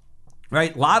Tesla,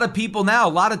 right? A lot of people now,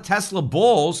 a lot of Tesla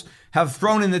bulls have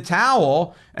thrown in the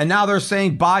towel, and now they're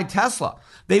saying buy Tesla.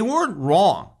 They weren't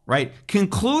wrong, right?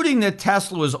 Concluding that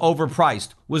Tesla was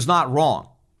overpriced was not wrong.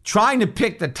 Trying to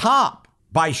pick the top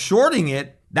by shorting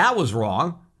it, that was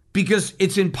wrong, because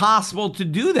it's impossible to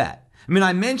do that. I mean,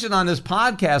 I mentioned on this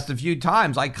podcast a few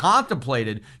times, I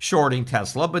contemplated shorting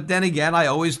Tesla, but then again, I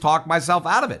always talk myself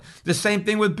out of it. The same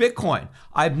thing with Bitcoin.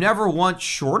 I've never once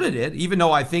shorted it, even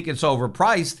though I think it's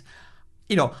overpriced.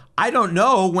 I don't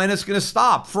know when it's going to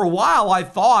stop. For a while, I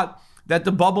thought that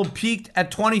the bubble peaked at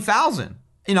 20,000.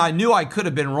 I knew I could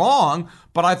have been wrong,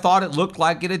 but I thought it looked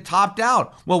like it had topped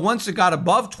out. Well, once it got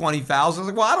above 20,000, I was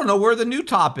like, well, I don't know where the new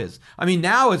top is. I mean,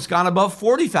 now it's gone above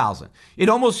 40,000. It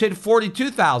almost hit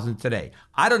 42,000 today.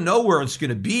 I don't know where it's going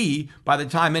to be by the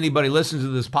time anybody listens to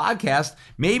this podcast.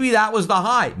 Maybe that was the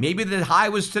high. Maybe the high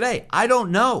was today. I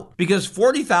don't know, because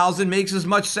 40,000 makes as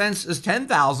much sense as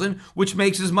 10,000, which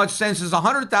makes as much sense as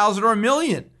 100,000 or a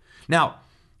million. Now,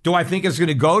 do I think it's going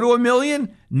to go to 1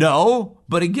 million? No.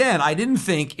 But again, I didn't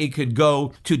think it could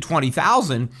go to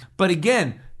 20,000. But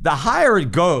again, the higher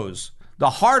it goes,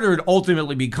 the harder it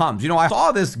ultimately becomes. I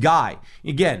saw this guy,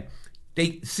 again,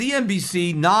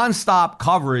 CNBC nonstop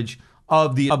coverage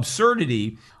of the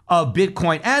absurdity of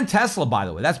Bitcoin and Tesla, by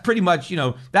the way. That's pretty much,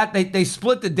 that they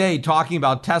split the day talking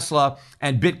about Tesla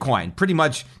and Bitcoin. Pretty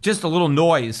much just a little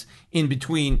noise in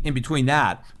between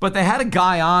that. But they had a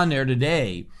guy on there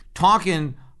today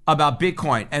talking about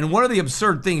Bitcoin. And one of the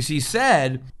absurd things he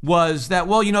said was that,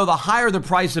 well, the higher the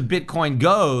price of Bitcoin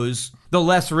goes, the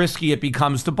less risky it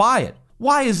becomes to buy it.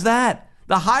 Why is that?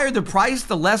 The higher the price,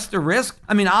 the less the risk.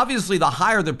 I mean, obviously, the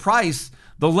higher the price,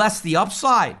 the less the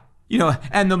upside,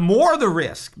 and the more the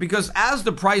risk, because as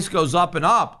the price goes up and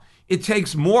up, it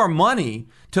takes more money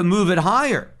to move it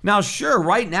higher. Now, sure,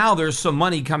 right now there's some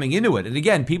money coming into it. And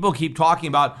again, people keep talking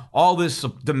about all this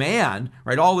demand,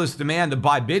 right? All this demand to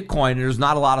buy Bitcoin, and there's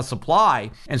not a lot of supply.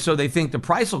 And so they think the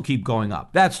price will keep going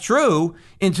up. That's true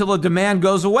until the demand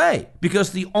goes away,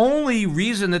 because the only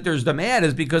reason that there's demand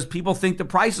is because people think the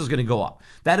price is going to go up.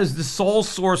 That is the sole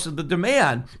source of the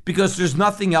demand, because there's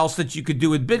nothing else that you could do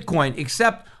with Bitcoin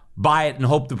except buy it and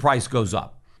hope the price goes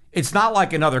up. It's not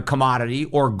like another commodity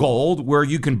or gold where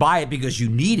you can buy it because you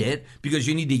need it, because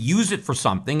you need to use it for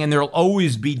something, and there'll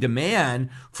always be demand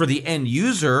for the end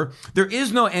user. There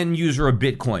is no end user of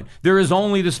Bitcoin. There is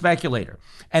only the speculator.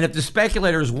 And if the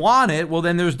speculators want it, well,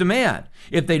 then there's demand.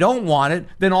 If they don't want it,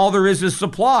 then all there is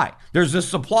supply. There's a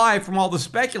supply from all the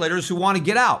speculators who want to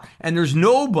get out. And there's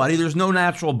no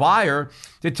natural buyer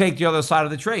to take the other side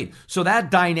of the trade. So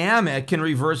that dynamic can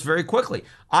reverse very quickly.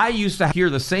 I used to hear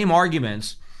the same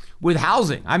arguments with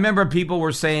housing. I remember people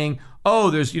were saying, oh,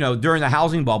 there's, during the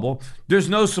housing bubble, there's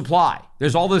no supply.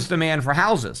 There's all this demand for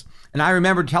houses. And I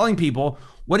remember telling people,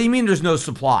 what do you mean there's no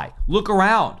supply? Look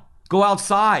around, go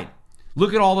outside,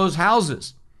 look at all those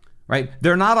houses, right?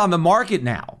 They're not on the market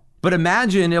now. But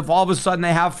imagine if all of a sudden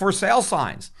they have for sale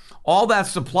signs. All that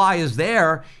supply is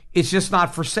there. It's just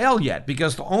not for sale yet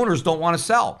because the owners don't want to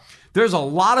sell. There's a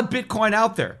lot of Bitcoin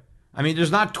out there. I mean,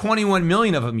 there's not 21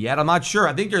 million of them yet. I'm not sure.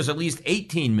 I think there's at least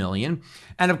 18 million.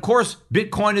 And of course,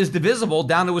 Bitcoin is divisible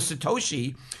down to a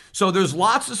Satoshi. So there's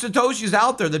lots of Satoshis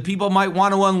out there that people might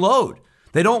want to unload.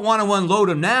 They don't want to unload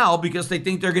them now because they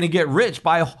think they're going to get rich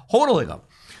by hodling them.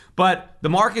 But the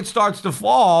market starts to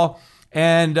fall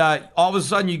and all of a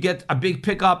sudden you get a big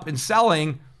pickup in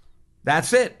selling.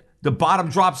 That's it. The bottom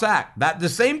drops out. The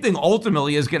same thing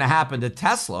ultimately is going to happen to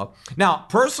Tesla. Now,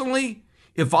 personally,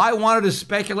 if I wanted to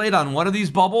speculate on one of these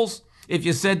bubbles, if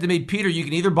you said to me, Peter, you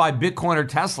can either buy Bitcoin or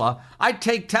Tesla, I'd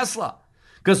take Tesla.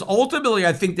 Because ultimately,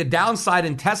 I think the downside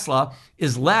in Tesla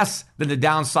is less than the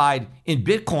downside in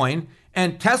Bitcoin.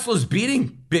 And Tesla's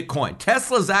beating Bitcoin.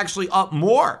 Tesla's actually up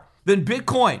more than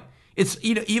Bitcoin. It's,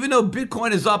 even though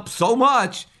Bitcoin is up so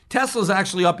much, Tesla's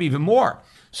actually up even more.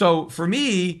 So for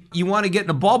me, you want to get in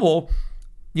a bubble,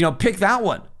 pick that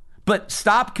one. But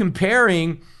stop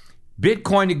comparing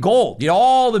Bitcoin to gold.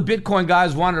 All the Bitcoin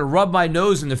guys wanted to rub my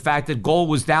nose in the fact that gold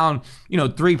was down,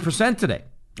 3% today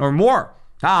or more.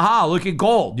 Look at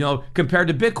gold, compared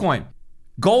to Bitcoin.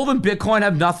 Gold and Bitcoin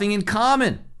have nothing in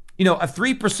common. A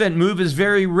 3% move is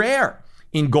very rare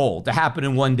in gold to happen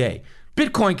in one day.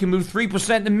 Bitcoin can move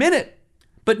 3% in a minute,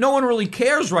 but no one really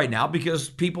cares right now because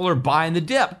people are buying the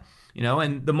dip,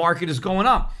 and the market is going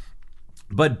up.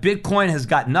 But Bitcoin has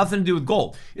got nothing to do with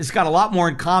gold. It's got a lot more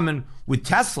in common with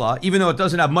Tesla, even though it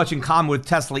doesn't have much in common with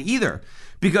Tesla either.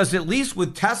 Because at least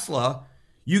with Tesla,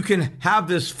 you can have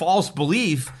this false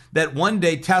belief that one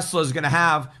day Tesla is going to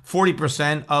have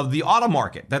 40% of the auto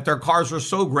market, that their cars are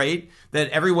so great that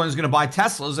everyone's going to buy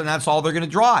Teslas and that's all they're going to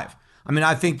drive. I mean,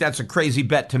 I think that's a crazy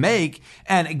bet to make.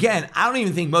 And again, I don't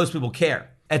even think most people care.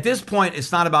 At this point,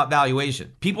 it's not about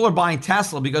valuation. People are buying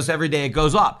Tesla because every day it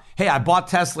goes up. Hey, I bought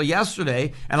Tesla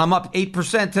yesterday and I'm up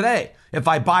 8% today. If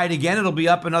I buy it again, it'll be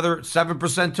up another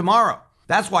 7% tomorrow.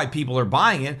 That's why people are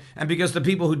buying it. And because the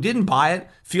people who didn't buy it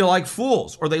feel like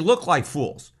fools, or they look like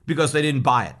fools because they didn't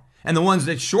buy it. And the ones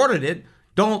that shorted it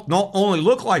don't only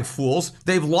look like fools,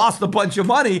 they've lost a bunch of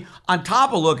money on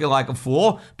top of looking like a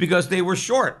fool because they were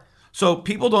short. So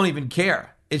people don't even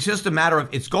care. It's just a matter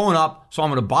of it's going up, so I'm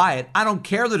going to buy it. I don't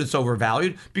care that it's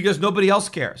overvalued because nobody else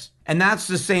cares. And that's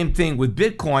the same thing with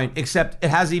Bitcoin, except it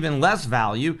has even less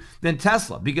value than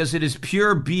Tesla because it is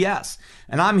pure BS.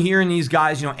 And I'm hearing these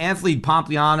guys, Anthony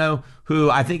Pompliano, who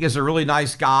I think is a really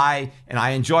nice guy, and I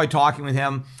enjoy talking with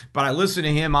him. But I listened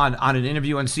to him on an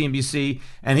interview on CNBC,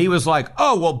 and he was like,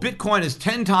 oh, well, Bitcoin is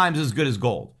 10 times as good as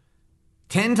gold.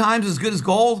 10 times as good as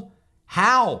gold?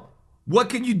 How? What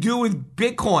can you do with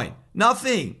Bitcoin?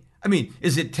 Nothing. I mean,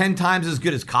 is it 10 times as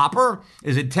good as copper?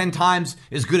 Is it 10 times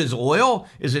as good as oil?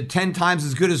 Is it 10 times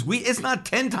as good as wheat? It's not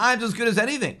 10 times as good as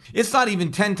anything. It's not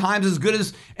even 10 times as good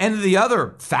as any of the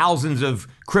other thousands of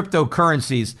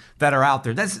cryptocurrencies that are out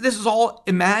there. This is all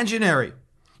imaginary.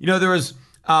 There was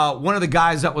one of the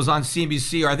guys that was on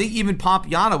CNBC, or I think even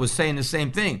Pompliano was saying the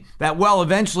same thing, that, well,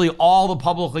 eventually all the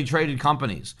publicly traded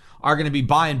companies are going to be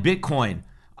buying Bitcoin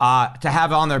to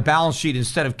have on their balance sheet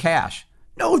instead of cash.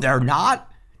 No, they're not.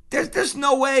 There's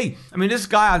no way. I mean, this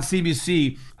guy on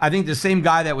CNBC, I think the same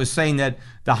guy that was saying that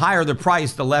the higher the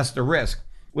price, the less the risk,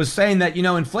 was saying that,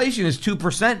 inflation is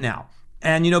 2% now.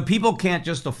 And, people can't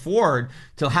just afford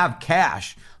to have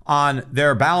cash on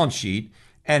their balance sheet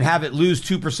and have it lose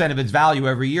 2% of its value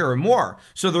every year or more.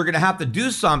 So they're going to have to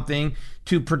do something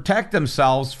to protect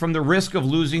themselves from the risk of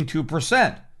losing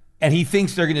 2%. And he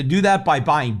thinks they're going to do that by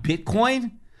buying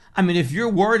Bitcoin. I mean, if you're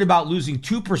worried about losing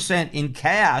 2% in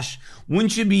cash,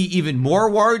 wouldn't you be even more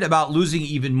worried about losing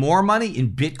even more money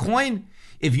in Bitcoin?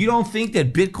 If you don't think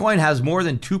that Bitcoin has more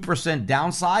than 2%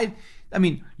 downside, I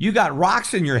mean, you got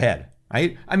rocks in your head,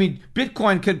 right? I mean,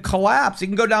 Bitcoin could collapse. It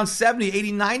can go down 70,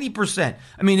 80, 90%.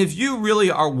 I mean, if you really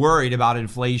are worried about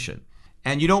inflation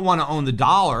and you don't want to own the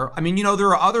dollar, I mean, there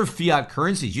are other fiat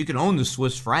currencies. You can own the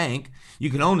Swiss franc. You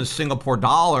can own the Singapore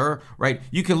dollar, right?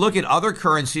 You can look at other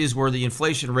currencies where the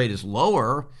inflation rate is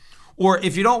lower. Or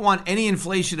if you don't want any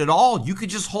inflation at all, you could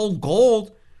just hold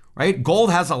gold, right?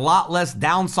 Gold has a lot less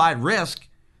downside risk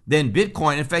than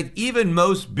Bitcoin. In fact, even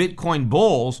most Bitcoin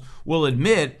bulls will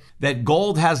admit that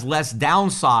gold has less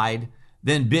downside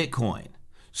than Bitcoin.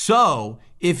 So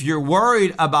if you're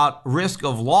worried about risk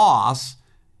of loss,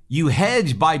 you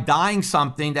hedge by buying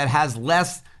something that has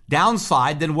less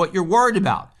downside than what you're worried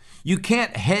about. You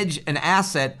can't hedge an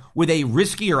asset with a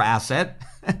riskier asset.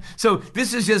 So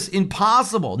this is just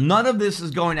impossible. None of this is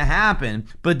going to happen,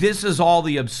 but this is all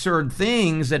the absurd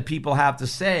things that people have to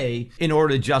say in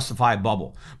order to justify a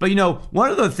bubble. But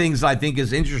one of the things I think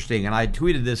is interesting, and I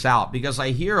tweeted this out because I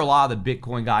hear a lot of the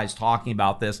Bitcoin guys talking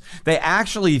about this, they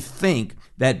actually think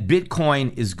that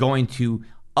Bitcoin is going to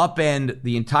upend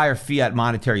the entire fiat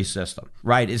monetary system,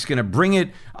 right? It's going to bring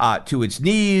it to its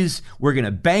knees. We're going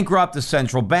to bankrupt the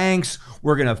central banks.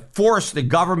 We're going to force the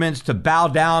governments to bow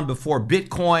down before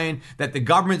Bitcoin, that the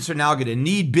governments are now going to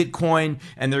need Bitcoin,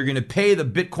 and they're going to pay the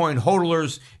Bitcoin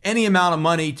hodlers any amount of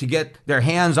money to get their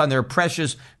hands on their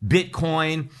precious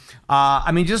Bitcoin.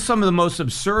 I mean, just some of the most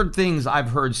absurd things I've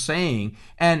heard saying.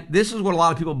 And this is what a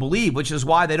lot of people believe, which is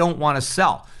why they don't want to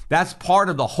sell. That's part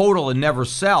of the hodl and never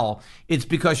sell. It's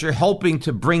because you're helping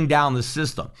to bring down the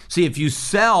system. See, if you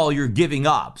sell, you're giving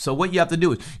up. So what you have to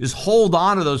do is hold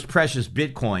on to those precious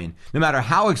Bitcoin, no matter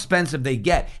how expensive they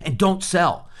get, and don't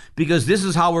sell. Because this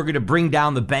is how we're going to bring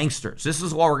down the banksters. This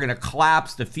is why we're going to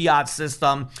collapse the fiat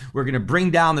system. We're going to bring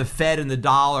down the Fed and the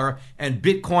dollar, and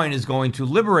Bitcoin is going to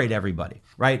liberate everybody,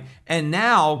 right? And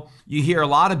now you hear a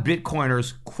lot of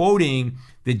Bitcoiners quoting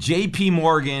the JP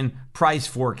Morgan price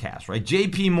forecast, right?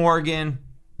 JP Morgan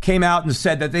came out and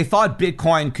said that they thought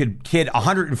Bitcoin could hit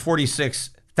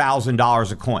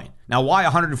 $146,000 a coin. Now, why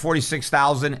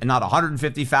 146,000 and not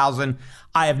 150,000?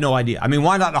 I have no idea. I mean,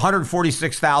 why not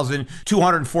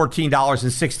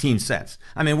 $146,214.16?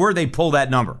 I mean, where'd they pull that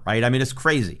number, right? I mean, it's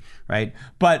crazy, right?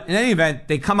 But in any event,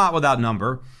 they come out with that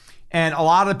number. And a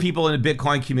lot of people in the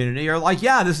Bitcoin community are like,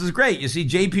 yeah, this is great. You see,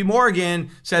 JP Morgan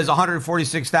says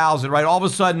 146,000, right? All of a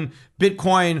sudden,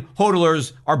 Bitcoin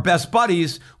hodlers are best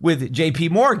buddies with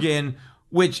JP Morgan,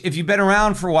 which if you've been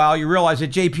around for a while, you realize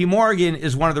that JP Morgan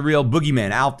is one of the real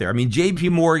boogeymen out there. I mean,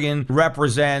 JP Morgan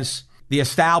represents the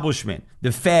establishment,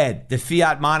 the Fed, the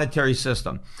fiat monetary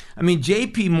system. I mean,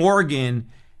 JP Morgan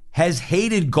has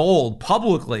hated gold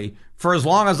publicly for as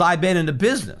long as I've been in the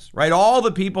business, right? All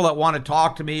the people that want to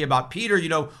talk to me about, Peter,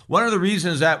 one of the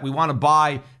reasons that we want to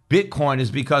buy Bitcoin is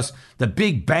because the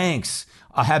big banks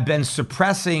have been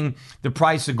suppressing the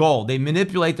price of gold. They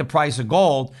manipulate the price of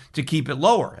gold to keep it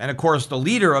lower. And of course, the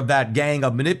leader of that gang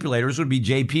of manipulators would be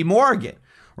JP Morgan,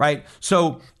 right?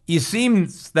 So it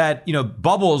seems that,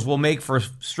 bubbles will make for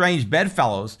strange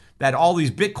bedfellows, that all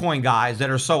these Bitcoin guys that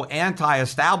are so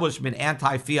anti-establishment,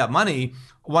 anti-fiat money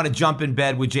want to jump in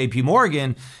bed with JP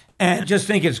Morgan and just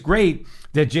think it's great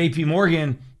that JP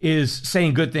Morgan is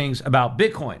saying good things about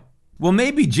Bitcoin. Well,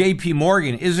 maybe JP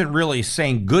Morgan isn't really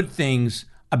saying good things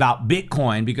about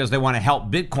Bitcoin because they want to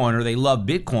help Bitcoin or they love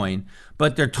Bitcoin,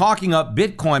 but they're talking up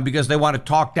Bitcoin because they want to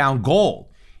talk down gold.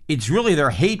 It's really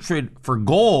their hatred for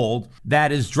gold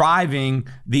that is driving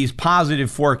these positive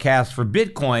forecasts for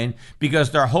Bitcoin,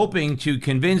 because they're hoping to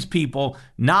convince people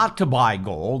not to buy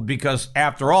gold, because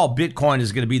after all, Bitcoin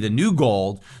is going to be the new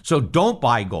gold. So don't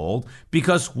buy gold,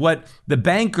 because what the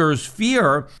bankers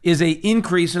fear is an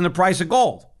increase in the price of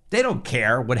gold. They don't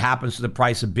care what happens to the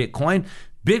price of Bitcoin.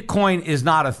 Bitcoin is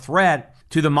not a threat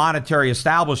to the monetary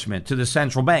establishment, to the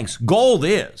central banks. Gold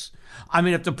is. I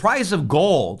mean, if the price of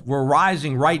gold were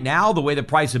rising right now the way the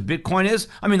price of Bitcoin is,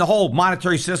 I mean, the whole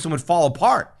monetary system would fall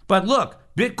apart. But look,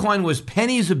 Bitcoin was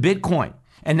pennies a Bitcoin,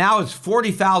 and now it's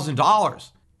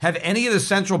 $40,000. Have any of the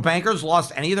central bankers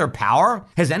lost any of their power?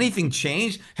 Has anything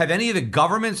changed? Have any of the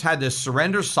governments had to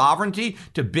surrender sovereignty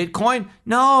to Bitcoin?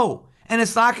 No. And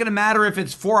it's not going to matter if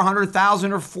it's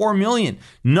 400,000 or 4 million.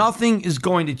 Nothing is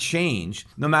going to change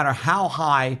no matter how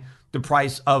high the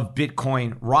price of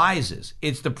Bitcoin rises.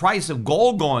 It's the price of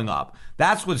gold going up.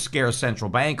 That's what scares central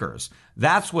bankers.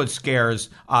 That's what scares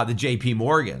the JP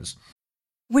Morgans.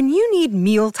 When you need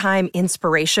mealtime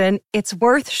inspiration, it's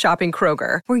worth shopping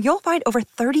Kroger, where you'll find over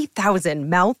 30,000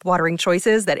 mouth-watering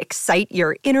choices that excite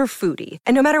your inner foodie.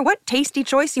 And no matter what tasty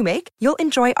choice you make, you'll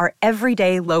enjoy our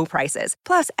everyday low prices,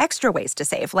 plus extra ways to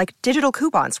save, like digital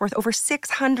coupons worth over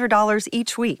 $600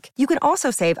 each week. You can also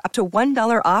save up to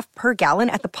 $1 off per gallon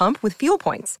at the pump with fuel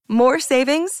points. More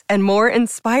savings and more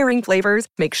inspiring flavors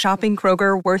make shopping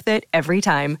Kroger worth it every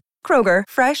time. Kroger,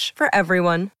 fresh for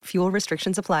everyone. Fuel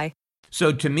restrictions apply.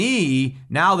 So to me,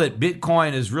 now that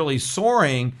Bitcoin is really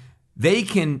soaring, they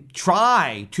can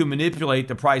try to manipulate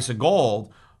the price of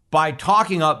gold by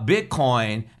talking up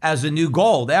Bitcoin as a new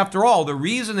gold. After all, the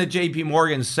reason that JP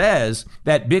Morgan says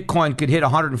that Bitcoin could hit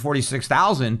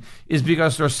 146,000 is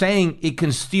because they're saying it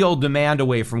can steal demand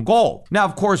away from gold. Now,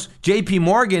 of course, JP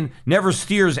Morgan never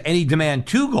steers any demand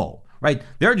to gold. Right?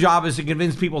 Their job is to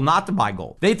convince people not to buy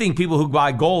gold. They think people who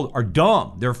buy gold are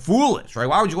dumb. They're foolish, right?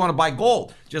 Why would you want to buy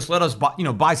gold? Just let us buy,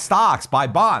 buy stocks, buy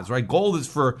bonds, right? Gold is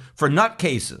for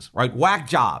nutcases, right? Whack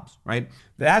jobs, right?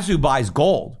 That's who buys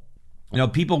gold.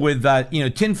 People with,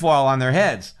 tinfoil on their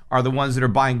heads are the ones that are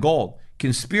buying gold.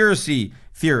 Conspiracy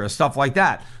theorists, stuff like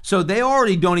that. So they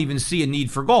already don't even see a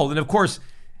need for gold. And of course,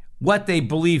 what they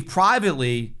believe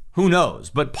privately, who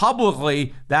knows? But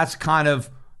publicly, that's kind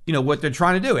of what they're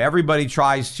trying to do. Everybody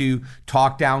tries to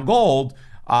talk down gold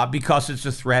because it's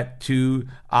a threat to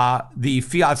the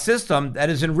fiat system that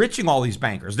is enriching all these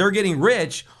bankers. They're getting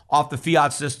rich off the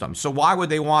fiat system. So why would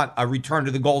they want a return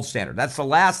to the gold standard? That's the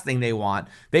last thing they want.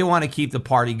 They want to keep the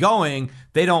party going.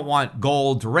 They don't want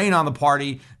gold to rain on the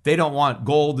party. They don't want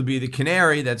gold to be the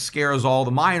canary that scares all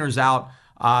the miners out.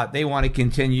 They want to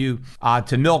continue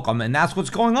to milk them. And that's what's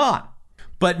going on.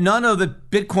 But none of the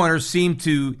Bitcoiners seem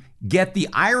to get the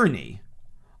irony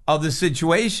of the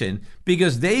situation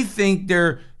because they think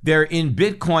they're in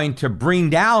Bitcoin to bring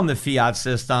down the fiat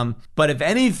system. But if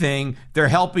anything, they're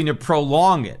helping to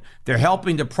prolong it. They're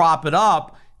helping to prop it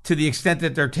up to the extent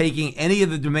that they're taking any of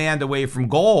the demand away from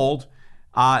gold.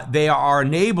 They are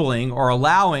enabling or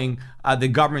allowing the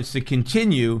governments to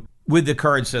continue with the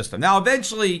current system. Now,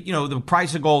 eventually, the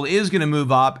price of gold is going to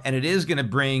move up and it is going to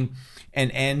bring an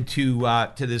end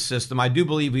to this system. I do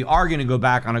believe we are going to go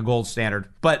back on a gold standard,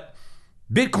 but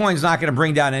Bitcoin's not going to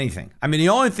bring down anything. I mean, the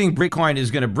only thing Bitcoin is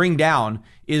going to bring down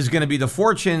is going to be the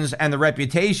fortunes and the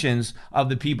reputations of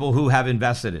the people who have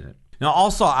invested in it. Now,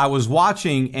 also, I was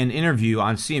watching an interview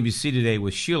on CNBC today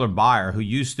with Sheila Bair, who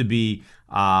used to be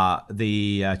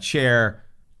the chair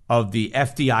of the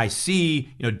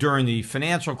FDIC, during the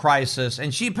financial crisis.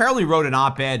 And she apparently wrote an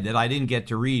op-ed that I didn't get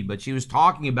to read, but she was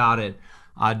talking about it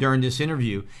during this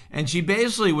interview. And she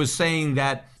basically was saying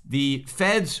that the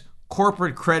Fed's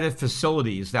corporate credit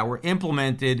facilities that were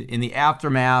implemented in the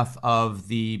aftermath of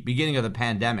the beginning of the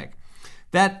pandemic,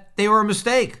 that they were a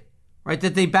mistake, right?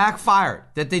 That they backfired,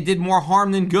 that they did more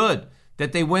harm than good,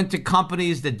 that they went to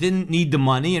companies that didn't need the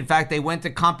money. In fact, they went to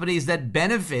companies that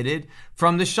benefited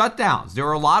from the shutdowns. There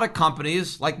were a lot of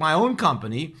companies, like my own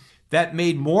company, that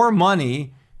made more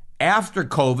money after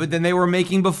COVID than they were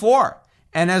making before.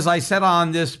 And as I said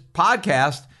on this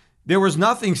podcast, there was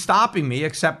nothing stopping me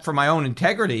except for my own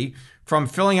integrity from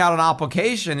filling out an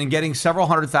application and getting several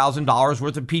 $100,000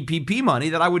 worth of PPP money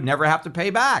that I would never have to pay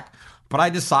back. But I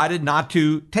decided not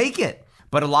to take it.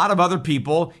 But a lot of other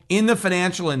people in the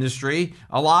financial industry,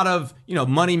 a lot of,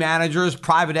 money managers,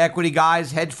 private equity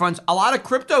guys, hedge funds, a lot of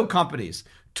crypto companies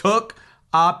took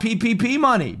PPP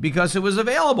money because it was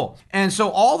available. And so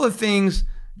all the things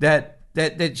that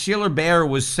Sheila Bair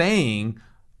was saying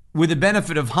with the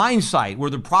benefit of hindsight were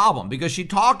the problem, because she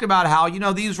talked about how,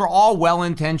 these were all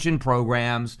well-intentioned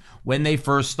programs when they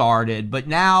first started. But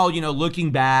now,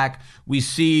 looking back, we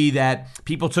see that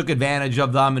people took advantage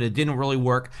of them and it didn't really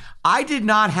work. I did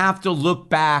not have to look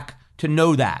back to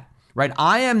know that, right?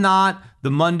 I am not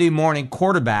the Monday morning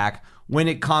quarterback when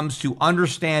it comes to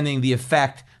understanding the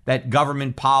effect that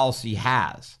government policy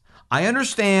has. I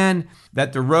understand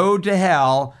that the road to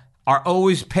hell are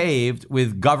always paved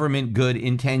with government good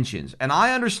intentions. And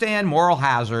I understand moral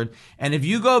hazard. And if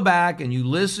you go back and you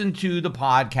listen to the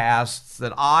podcasts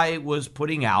that I was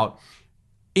putting out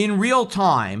in real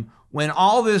time, when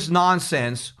all this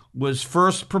nonsense was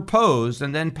first proposed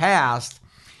and then passed,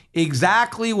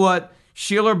 exactly what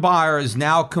Sheila Bair is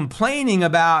now complaining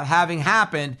about having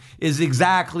happened is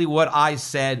exactly what I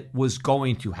said was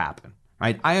going to happen.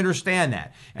 Right? I understand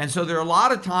that. And so there are a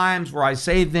lot of times where I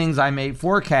say things, I make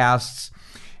forecasts,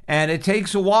 and it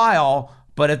takes a while,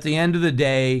 but at the end of the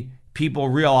day, people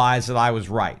realize that I was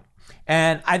right.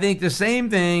 And I think the same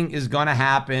thing is going to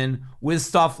happen with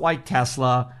stuff like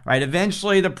Tesla, right?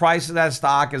 Eventually, the price of that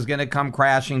stock is going to come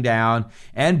crashing down,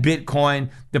 and Bitcoin,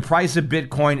 the price of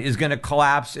Bitcoin is going to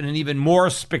collapse in an even more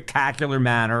spectacular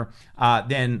manner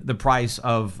than the price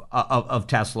of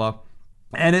Tesla.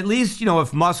 And at least,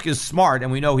 if Musk is smart,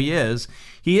 and we know he is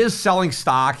selling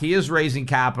stock, he is raising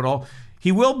capital.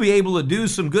 He will be able to do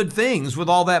some good things with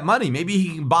all that money. Maybe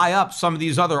he can buy up some of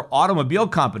these other automobile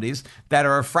companies that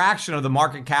are a fraction of the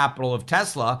market capital of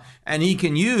Tesla, and he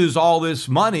can use all this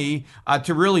money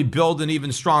to really build an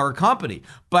even stronger company.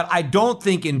 But I don't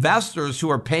think investors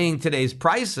who are paying today's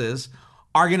prices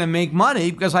are going to make money,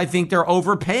 because I think they're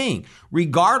overpaying.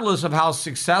 Regardless of how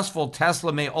successful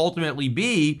Tesla may ultimately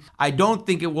be, I don't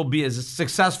think it will be as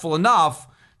successful enough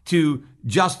to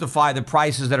justify the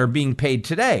prices that are being paid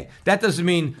today. That doesn't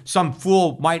mean some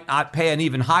fool might not pay an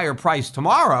even higher price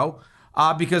tomorrow,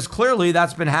 because clearly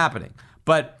that's been happening.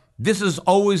 But this is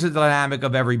always the dynamic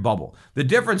of every bubble. The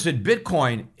difference in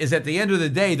Bitcoin is at the end of the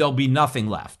day, there'll be nothing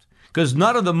left, because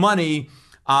none of the money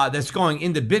that's going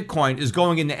into Bitcoin is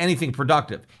going into anything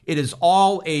productive. It is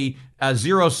all a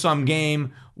zero-sum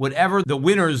game. Whatever the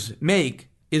winners make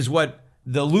is what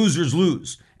the losers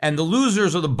lose. And the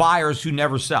losers are the buyers who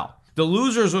never sell. The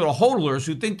losers are the hodlers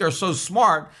who think they're so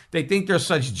smart, they think they're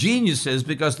such geniuses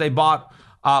because they bought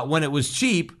when it was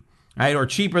cheap, right, or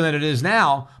cheaper than it is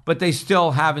now, but they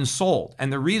still haven't sold.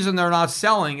 And the reason they're not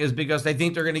selling is because they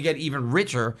think they're going to get even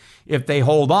richer if they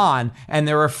hold on, and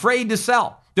they're afraid to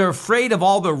sell. They're afraid of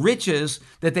all the riches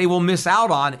that they will miss out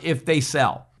on if they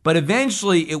sell. But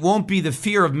eventually, it won't be the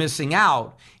fear of missing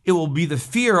out. It will be the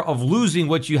fear of losing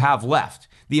what you have left.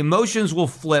 The emotions will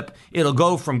flip. It'll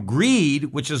go from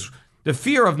greed, which is the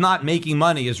fear of not making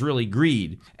money is really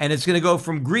greed. And it's going to go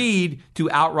from greed to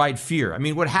outright fear. I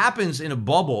mean, what happens in a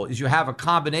bubble is you have a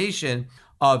combination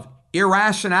of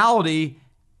irrationality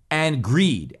and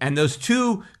greed. And those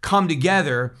two come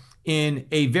together in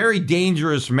a very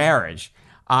dangerous marriage.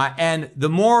 And the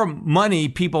more money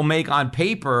people make on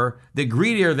paper, the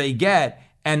greedier they get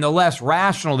and the less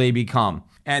rational they become.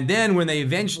 And then when they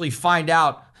eventually find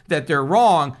out that they're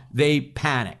wrong, they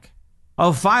panic.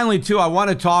 Oh, finally, too, I want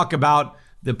to talk about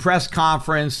the press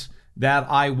conference that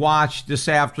I watched this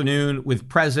afternoon with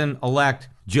President-elect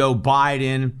Joe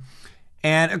Biden.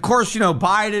 And of course,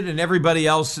 Biden and everybody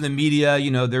else in the media,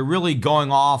 they're really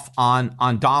going off on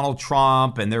Donald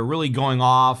Trump, and they're really going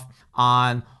off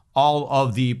on all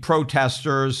of the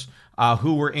protesters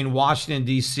who were in Washington,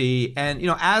 D.C. And,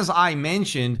 as I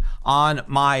mentioned on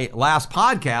my last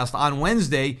podcast on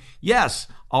Wednesday, yes,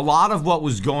 a lot of what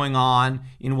was going on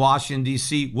in Washington,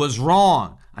 D.C. was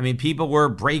wrong. I mean, people were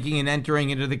breaking and entering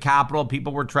into the Capitol.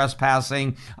 People were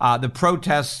trespassing. The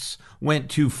protests went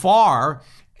too far.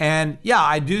 And yeah,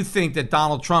 I do think that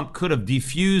Donald Trump could have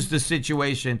defused the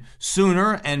situation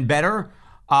sooner and better.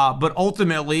 But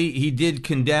ultimately, he did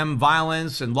condemn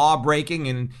violence and law breaking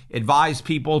and advise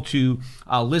people to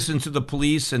listen to the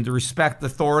police and to respect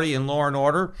authority and law and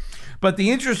order. But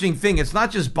the interesting thing, it's not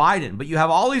just Biden, but you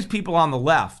have all these people on the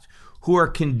left who are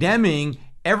condemning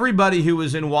everybody who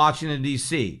was in Washington,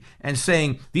 D.C. and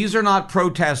saying these are not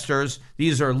protesters,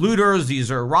 these are looters, these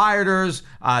are rioters,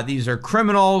 these are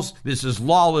criminals, this is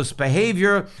lawless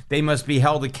behavior, they must be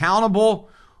held accountable.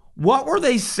 What were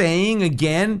they saying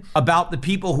again about the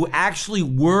people who actually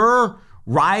were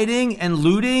rioting and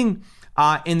looting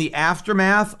in the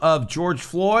aftermath of George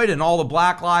Floyd and all the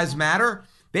Black Lives Matter?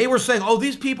 They were saying, oh,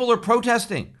 these people are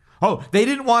protesting. Oh, they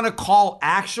didn't want to call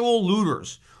actual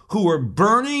looters who were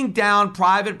burning down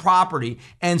private property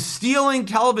and stealing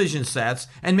television sets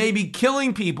and maybe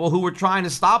killing people who were trying to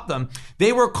stop them.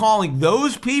 They were calling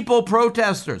those people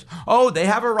protesters. Oh, they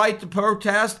have a right to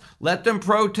protest. Let them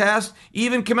protest.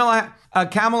 Even Kamala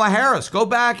Harris, go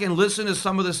back and listen to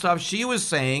some of the stuff she was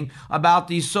saying about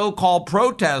these so-called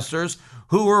protesters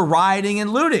who were rioting and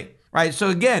looting. Right. So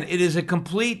again, it is a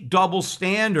complete double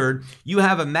standard. You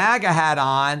have a MAGA hat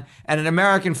on and an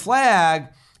American flag,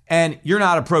 and you're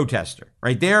not a protester.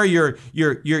 Right there, you're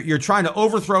trying to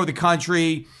overthrow the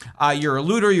country. You're a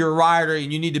looter, you're a rioter,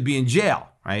 and you need to be in jail.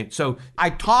 Right. So I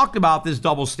talked about this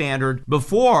double standard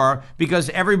before because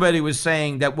everybody was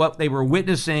saying that what they were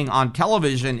witnessing on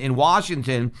television in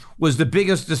Washington was the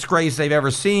biggest disgrace they've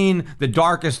ever seen, the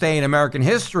darkest day in American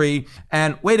history.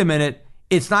 And wait a minute.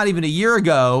 It's not even a year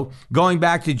ago, going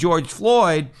back to George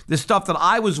Floyd, the stuff that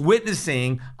I was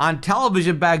witnessing on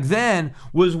television back then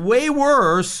was way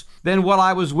worse than what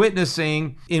I was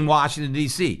witnessing in Washington,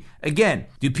 D.C. Again,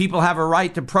 do people have a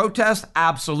right to protest?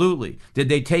 Absolutely. Did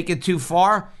they take it too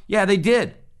far? Yeah, they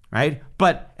did, right?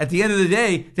 But at the end of the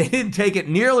day, they didn't take it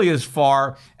nearly as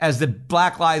far as the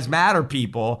Black Lives Matter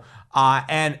people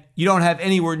and you don't have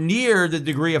anywhere near the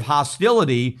degree of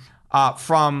hostility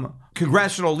from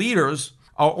congressional leaders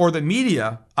or the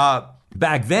media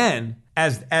back then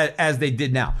as they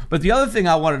did now. But the other thing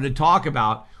I wanted to talk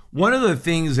about, one of the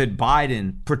things that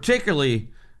Biden particularly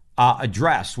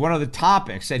addressed, one of the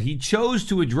topics that he chose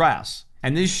to address,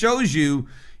 and this shows you,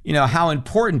 how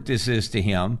important this is to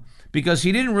him, because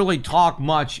he didn't really talk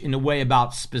much in the way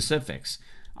about specifics.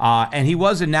 And he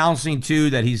was announcing, too,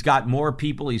 that he's got more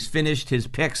people. He's finished his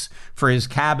picks for his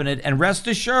cabinet. And rest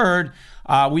assured,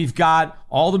 we've got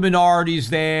all the minorities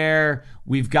there.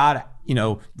 We've got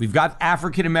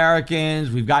African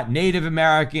Americans. We've got Native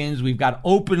Americans. We've got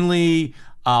openly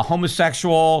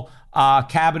homosexual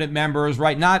cabinet members,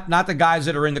 right? Not the guys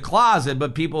that are in the closet,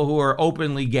 but people who are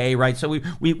openly gay, right? So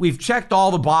we've checked all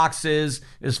the boxes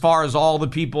as far as all the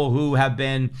people who have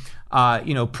been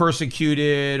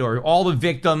persecuted, or all the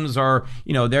victims are,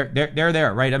 they're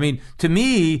there, right? I mean, to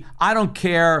me, I don't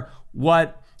care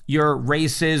what your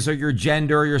race is or your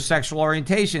gender or your sexual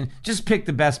orientation. Just pick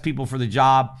the best people for the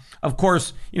job. Of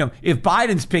course, if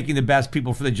Biden's picking the best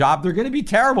people for the job, they're going to be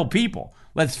terrible people.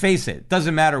 Let's face it.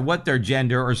 Doesn't matter what their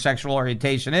gender or sexual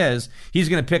orientation is. He's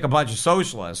going to pick a bunch of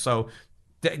socialists. So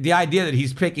the idea that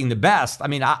he's picking the best, I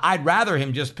mean, I'd rather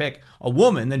him just pick a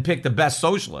woman than pick the best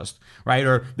socialist, right?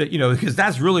 Or that, because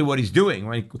that's really what he's doing,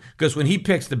 right? Because when he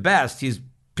picks the best, he's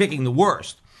picking the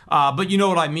worst. But you know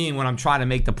what I mean when I'm trying to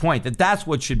make the point that that's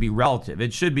what should be relative.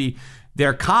 It should be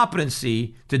their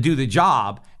competency to do the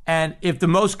job. And if the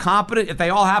most competent, if they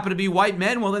all happen to be white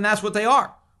men, well, then that's what they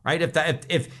are, right?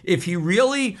 If he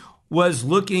really was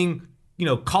looking,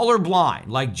 color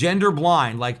blind, like gender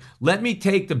blind, like let me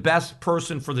take the best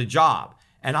person for the job,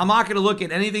 and I'm not going to look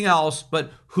at anything else,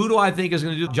 but who do I think is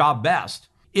going to do the job best?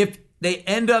 If they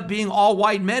end up being all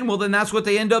white men, well, then that's what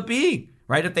they end up being,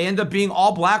 right? If they end up being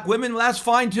all black women, that's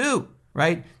fine too,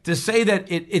 right? To say that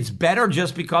it's better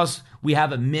just because we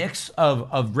have a mix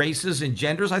of races and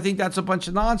genders, I think that's a bunch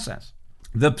of nonsense.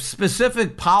 The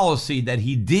specific policy that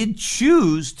he did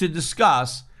choose to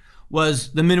discuss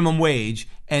was the minimum wage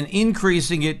and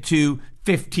increasing it to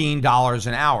 $15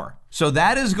 an hour. So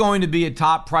that is going to be a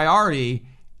top priority.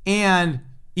 And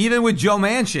even with Joe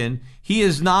Manchin, he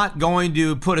is not going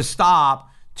to put a stop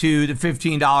to the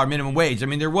 $15 minimum wage. I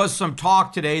mean, there was some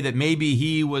talk today that maybe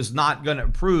he was not going to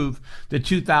approve the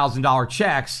 $2,000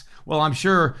 checks. Well, I'm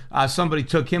sure somebody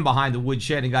took him behind the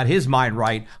woodshed and got his mind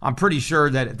right. I'm pretty sure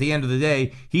that at the end of the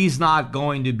day, he's not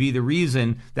going to be the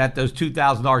reason that those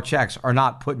 $2,000 checks are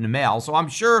not put in the mail. So I'm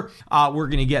sure we're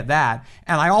going to get that.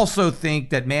 And I also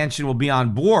think that Manchin will be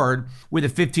on board with a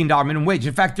 $15 minimum wage.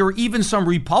 In fact, there are even some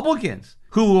Republicans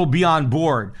who will be on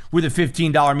board with a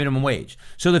 $15 minimum wage.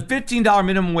 So the $15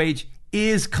 minimum wage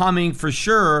is coming for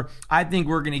sure. I think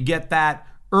we're going to get that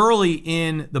early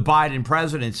in the Biden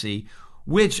presidency,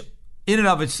 which in and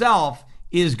of itself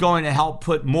is going to help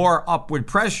put more upward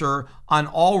pressure on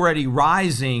already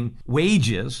rising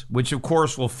wages, which of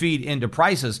course will feed into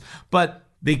prices. But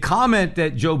the comment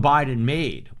that Joe Biden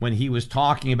made when he was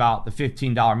talking about the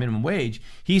 $15 minimum wage,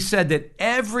 he said that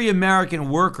every American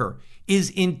worker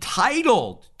is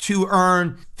entitled to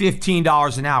earn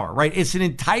 $15 an hour, right? It's an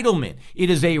entitlement. It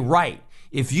is a right.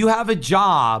 If you have a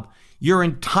job, you're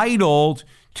entitled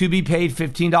to be paid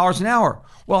 $15 an hour.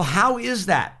 Well, how is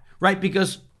that, right?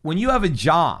 Because when you have a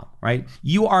job, right,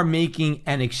 you are making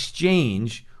an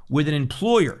exchange with an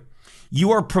employer.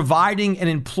 You are providing an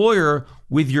employer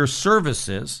with your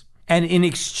services, and in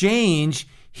exchange,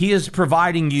 he is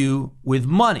providing you with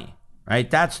money, right?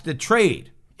 That's the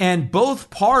trade. And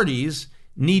both parties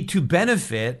need to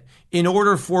benefit in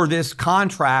order for this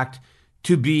contract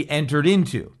to be entered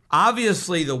into.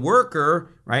 Obviously, the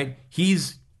worker, right,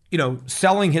 he's,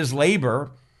 selling his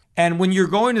labor. And when you're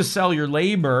going to sell your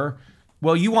labor,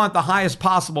 well, you want the highest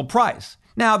possible price.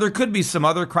 Now, there could be some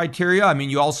other criteria. I mean,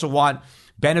 you also want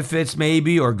benefits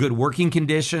maybe or good working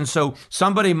conditions. So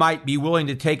somebody might be willing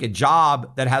to take a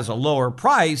job that has a lower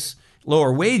price,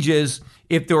 lower wages,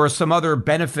 if there are some other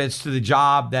benefits to the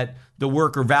job that the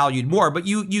worker valued more. But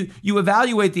you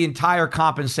evaluate the entire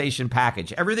compensation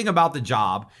package, everything about the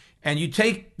job, and you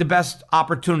take the best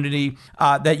opportunity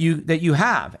that you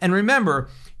have. And remember,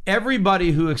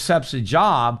 everybody who accepts a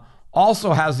job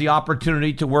also has the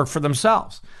opportunity to work for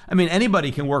themselves. I mean,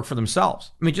 anybody can work for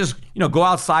themselves. I mean, just, go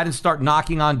outside and start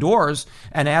knocking on doors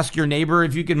and ask your neighbor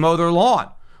if you can mow their lawn.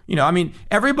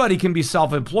 Everybody can be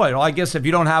self-employed. Well, I guess if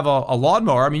you don't have a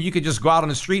lawnmower, I mean, you could just go out on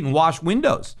the street and wash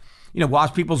windows.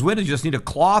 Wash people's windows. You just need a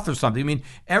cloth or something. I mean,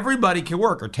 everybody can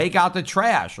work, or take out the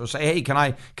trash, or say, hey, can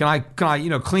I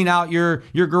clean out your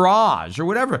garage or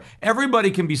whatever.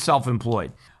 Everybody can be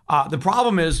self-employed. The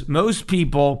problem is most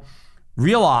people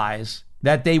realize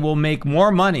that they will make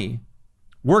more money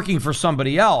working for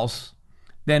somebody else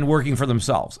than working for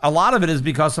themselves. A lot of it is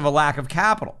because of a lack of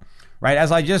capital, right?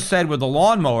 As I just said with the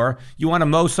lawnmower, you want to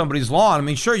mow somebody's lawn. I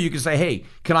mean, sure, you can say, hey,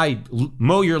 can I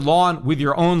mow your lawn with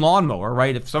your own lawnmower,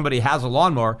 right? If somebody has a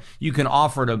lawnmower, you can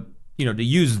offer to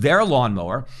use their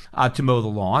lawnmower to mow the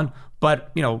lawn.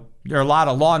 But, there are a lot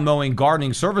of lawn mowing,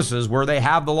 gardening services where they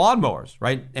have the lawnmowers,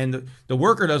 right? And the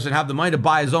worker doesn't have the money to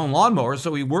buy his own lawnmower,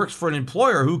 so he works for an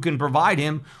employer who can provide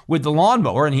him with the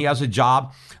lawnmower, and he has a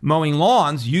job mowing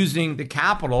lawns using the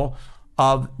capital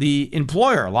of the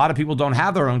employer. A lot of people don't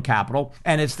have their own capital,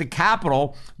 and it's the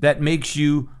capital that makes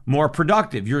you more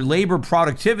productive. Your labor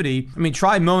productivity,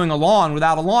 try mowing a lawn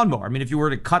without a lawnmower. If you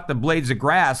were to cut the blades of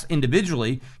grass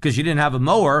individually because you didn't have a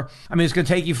mower, it's going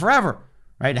to take you forever.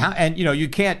 Right? And, you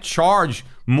can't charge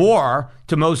more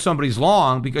to mow somebody's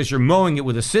lawn because you're mowing it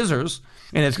with a scissors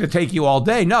and it's going to take you all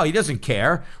day. No, he doesn't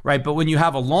care, right? But when you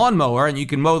have a lawnmower and you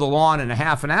can mow the lawn in a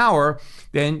half an hour,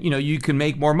 then, you can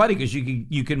make more money because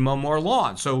you can mow more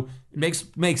lawn. So it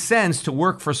makes sense to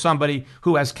work for somebody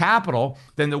who has capital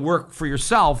than to work for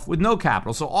yourself with no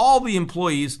capital. So all the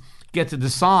employees get to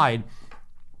decide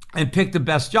and pick the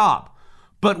best job.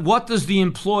 But what does the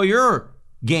employer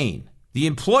gain? The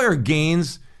employer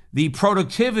gains the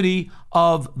productivity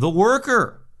of the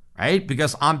worker, right?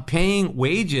 Because I'm paying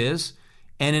wages,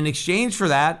 and in exchange for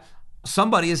that,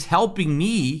 somebody is helping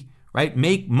me, right,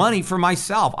 make money for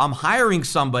myself. I'm hiring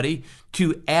somebody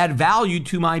to add value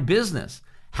to my business.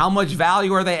 How much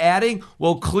value are they adding?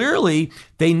 Well, clearly,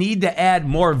 they need to add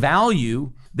more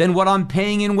value than what I'm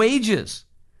paying in wages,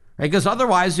 right? Because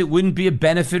otherwise, it wouldn't be a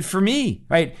benefit for me,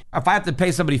 right? If I have to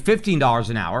pay somebody $15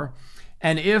 an hour,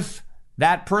 and if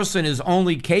that person is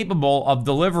only capable of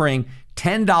delivering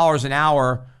 $10 an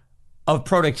hour of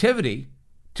productivity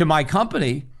to my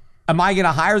company, am I going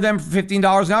to hire them for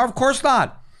 $15 an hour? Of course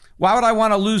not. Why would I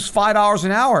want to lose $5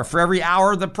 an hour for every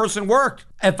hour the person worked?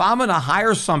 If I'm going to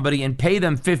hire somebody and pay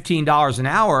them $15 an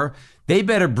hour, they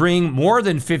better bring more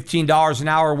than $15 an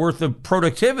hour worth of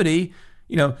productivity,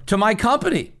 to my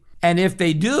company. And if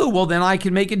they do, well, then I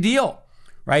can make a deal,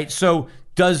 right? So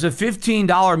does a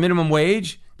 $15 minimum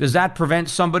wage, does that prevent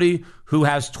somebody who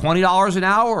has $20 an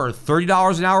hour or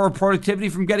 $30 an hour of productivity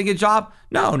from getting a job?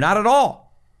 No, not at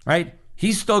all, right?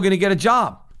 He's still going to get a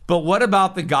job. But what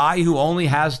about the guy who only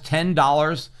has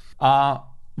 $10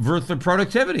 worth of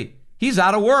productivity? He's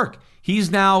out of work. He's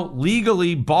now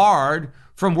legally barred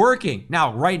from working.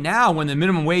 Now, right now, when the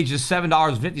minimum wage is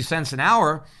 $7.50 an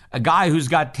hour, a guy who's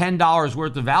got $10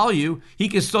 worth of value, he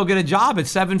can still get a job at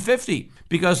 $7.50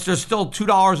 because there's still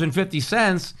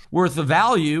 $2.50 worth of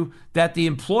value that the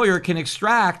employer can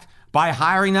extract by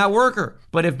hiring that worker.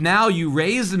 But if now you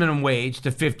raise the minimum wage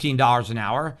to $15 an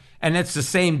hour, and it's the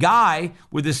same guy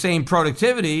with the same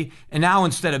productivity, and now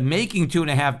instead of making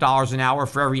 $2.50 an hour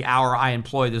for every hour I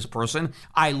employ this person,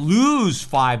 I lose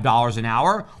 $5 an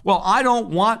hour, well, I don't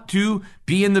want to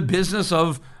be in the business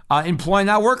of employing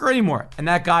that worker anymore. And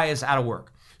that guy is out of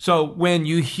work. So when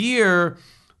you hear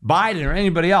Biden or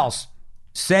anybody else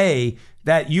say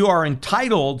that you are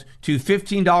entitled to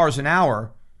 $15 an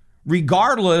hour,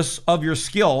 regardless of your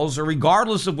skills or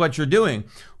regardless of what you're doing,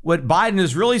 what Biden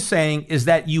is really saying is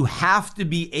that you have to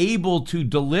be able to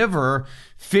deliver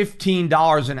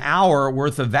 $15 an hour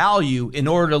worth of value in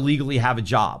order to legally have a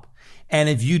job. And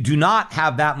if you do not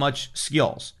have that much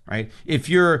skills, right? If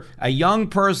you're a young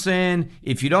person,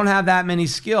 if you don't have that many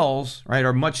skills, right,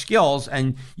 or much skills,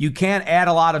 and you can't add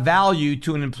a lot of value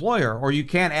to an employer, or you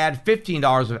can't add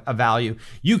 $15 of value,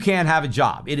 you can't have a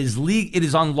job. It is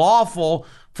unlawful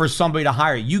for somebody to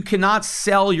hire you. You cannot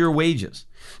sell your wages.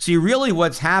 See, really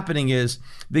what's happening is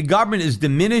the government is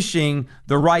diminishing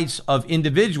the rights of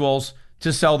individuals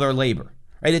to sell their labor,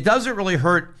 right? It doesn't really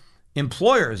hurt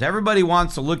employers. Everybody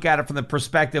wants to look at it from the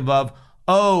perspective of,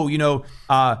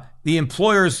 the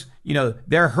employers,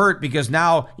 they're hurt because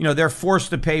now, they're forced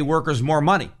to pay workers more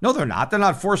money. No, they're not. They're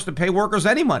not forced to pay workers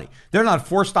any money. They're not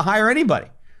forced to hire anybody,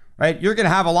 right? You're going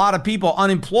to have a lot of people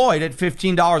unemployed at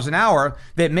 $15 an hour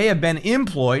that may have been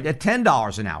employed at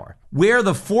 $10 an hour. Where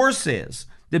the force is,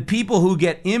 the people who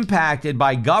get impacted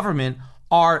by government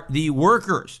are the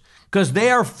workers, because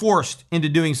they are forced into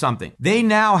doing something. They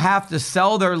now have to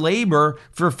sell their labor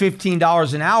for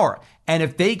 $15 an hour. And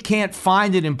if they can't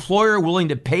find an employer willing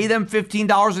to pay them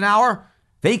 $15 an hour,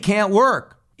 they can't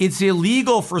work. It's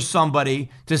illegal for somebody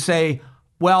to say,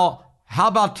 well, how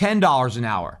about $10 an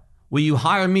hour? Will you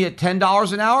hire me at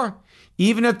 $10 an hour?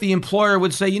 Even if the employer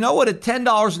would say, you know what, at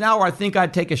 $10 an hour, I think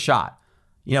I'd take a shot.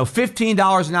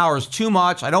 $15 an hour is too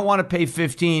much. I don't want to pay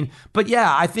 $15, but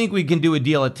yeah, I think we can do a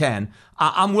deal at $10.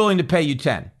 I'm willing to pay you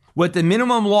 $10. What the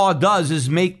minimum law does is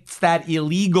makes that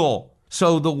illegal.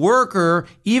 So the worker,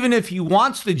 even if he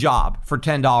wants the job for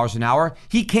 $10 an hour,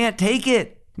 he can't take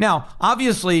it. Now,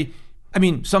 obviously,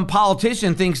 some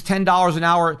politician thinks $10 an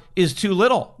hour is too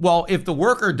little. Well, if the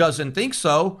worker doesn't think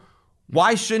so,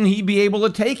 why shouldn't he be able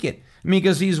to take it?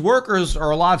 Because these workers are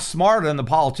a lot smarter than the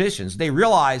politicians. They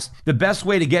realize the best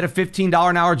way to get a $15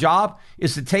 an hour job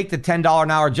is to take the $10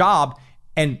 an hour job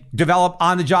and develop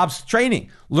on-the-job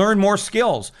training, learn more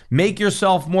skills, make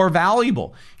yourself more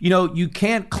valuable. You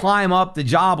can't climb up the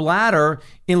job ladder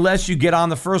unless you get on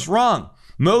the first rung.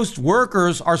 Most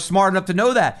workers are smart enough to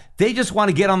know that. They just want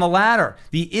to get on the ladder.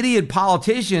 The idiot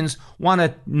politicians want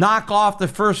to knock off the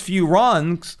first few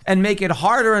rungs and make it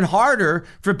harder and harder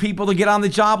for people to get on the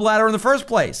job ladder in the first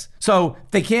place. So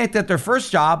if they can't get their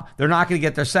first job, they're not going to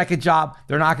get their second job.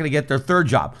 They're not going to get their third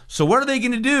job. So what are they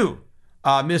going to do?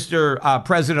 Mr.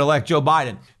 President-elect Joe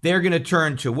Biden, they're going to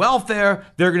turn to welfare.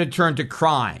 They're going to turn to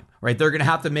crime, right? They're going to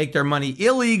have to make their money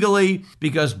illegally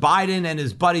because Biden and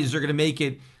his buddies are going to make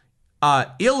it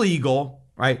illegal,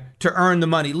 right, to earn the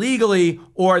money legally,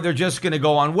 or they're just going to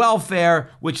go on welfare,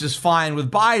 which is fine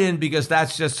with Biden because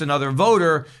that's just another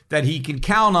voter that he can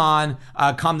count on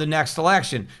come the next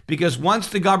election. Because once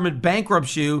the government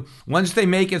bankrupts you, once they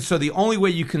make it so the only way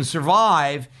you can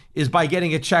survive is by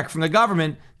getting a check from the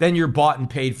government, then you're bought and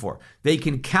paid for. They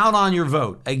can count on your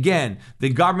vote. Again, the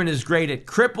government is great at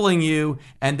crippling you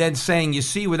and then saying, you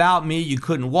see, without me, you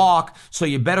couldn't walk, so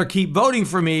you better keep voting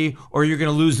for me or you're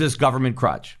going to lose this government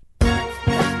crutch.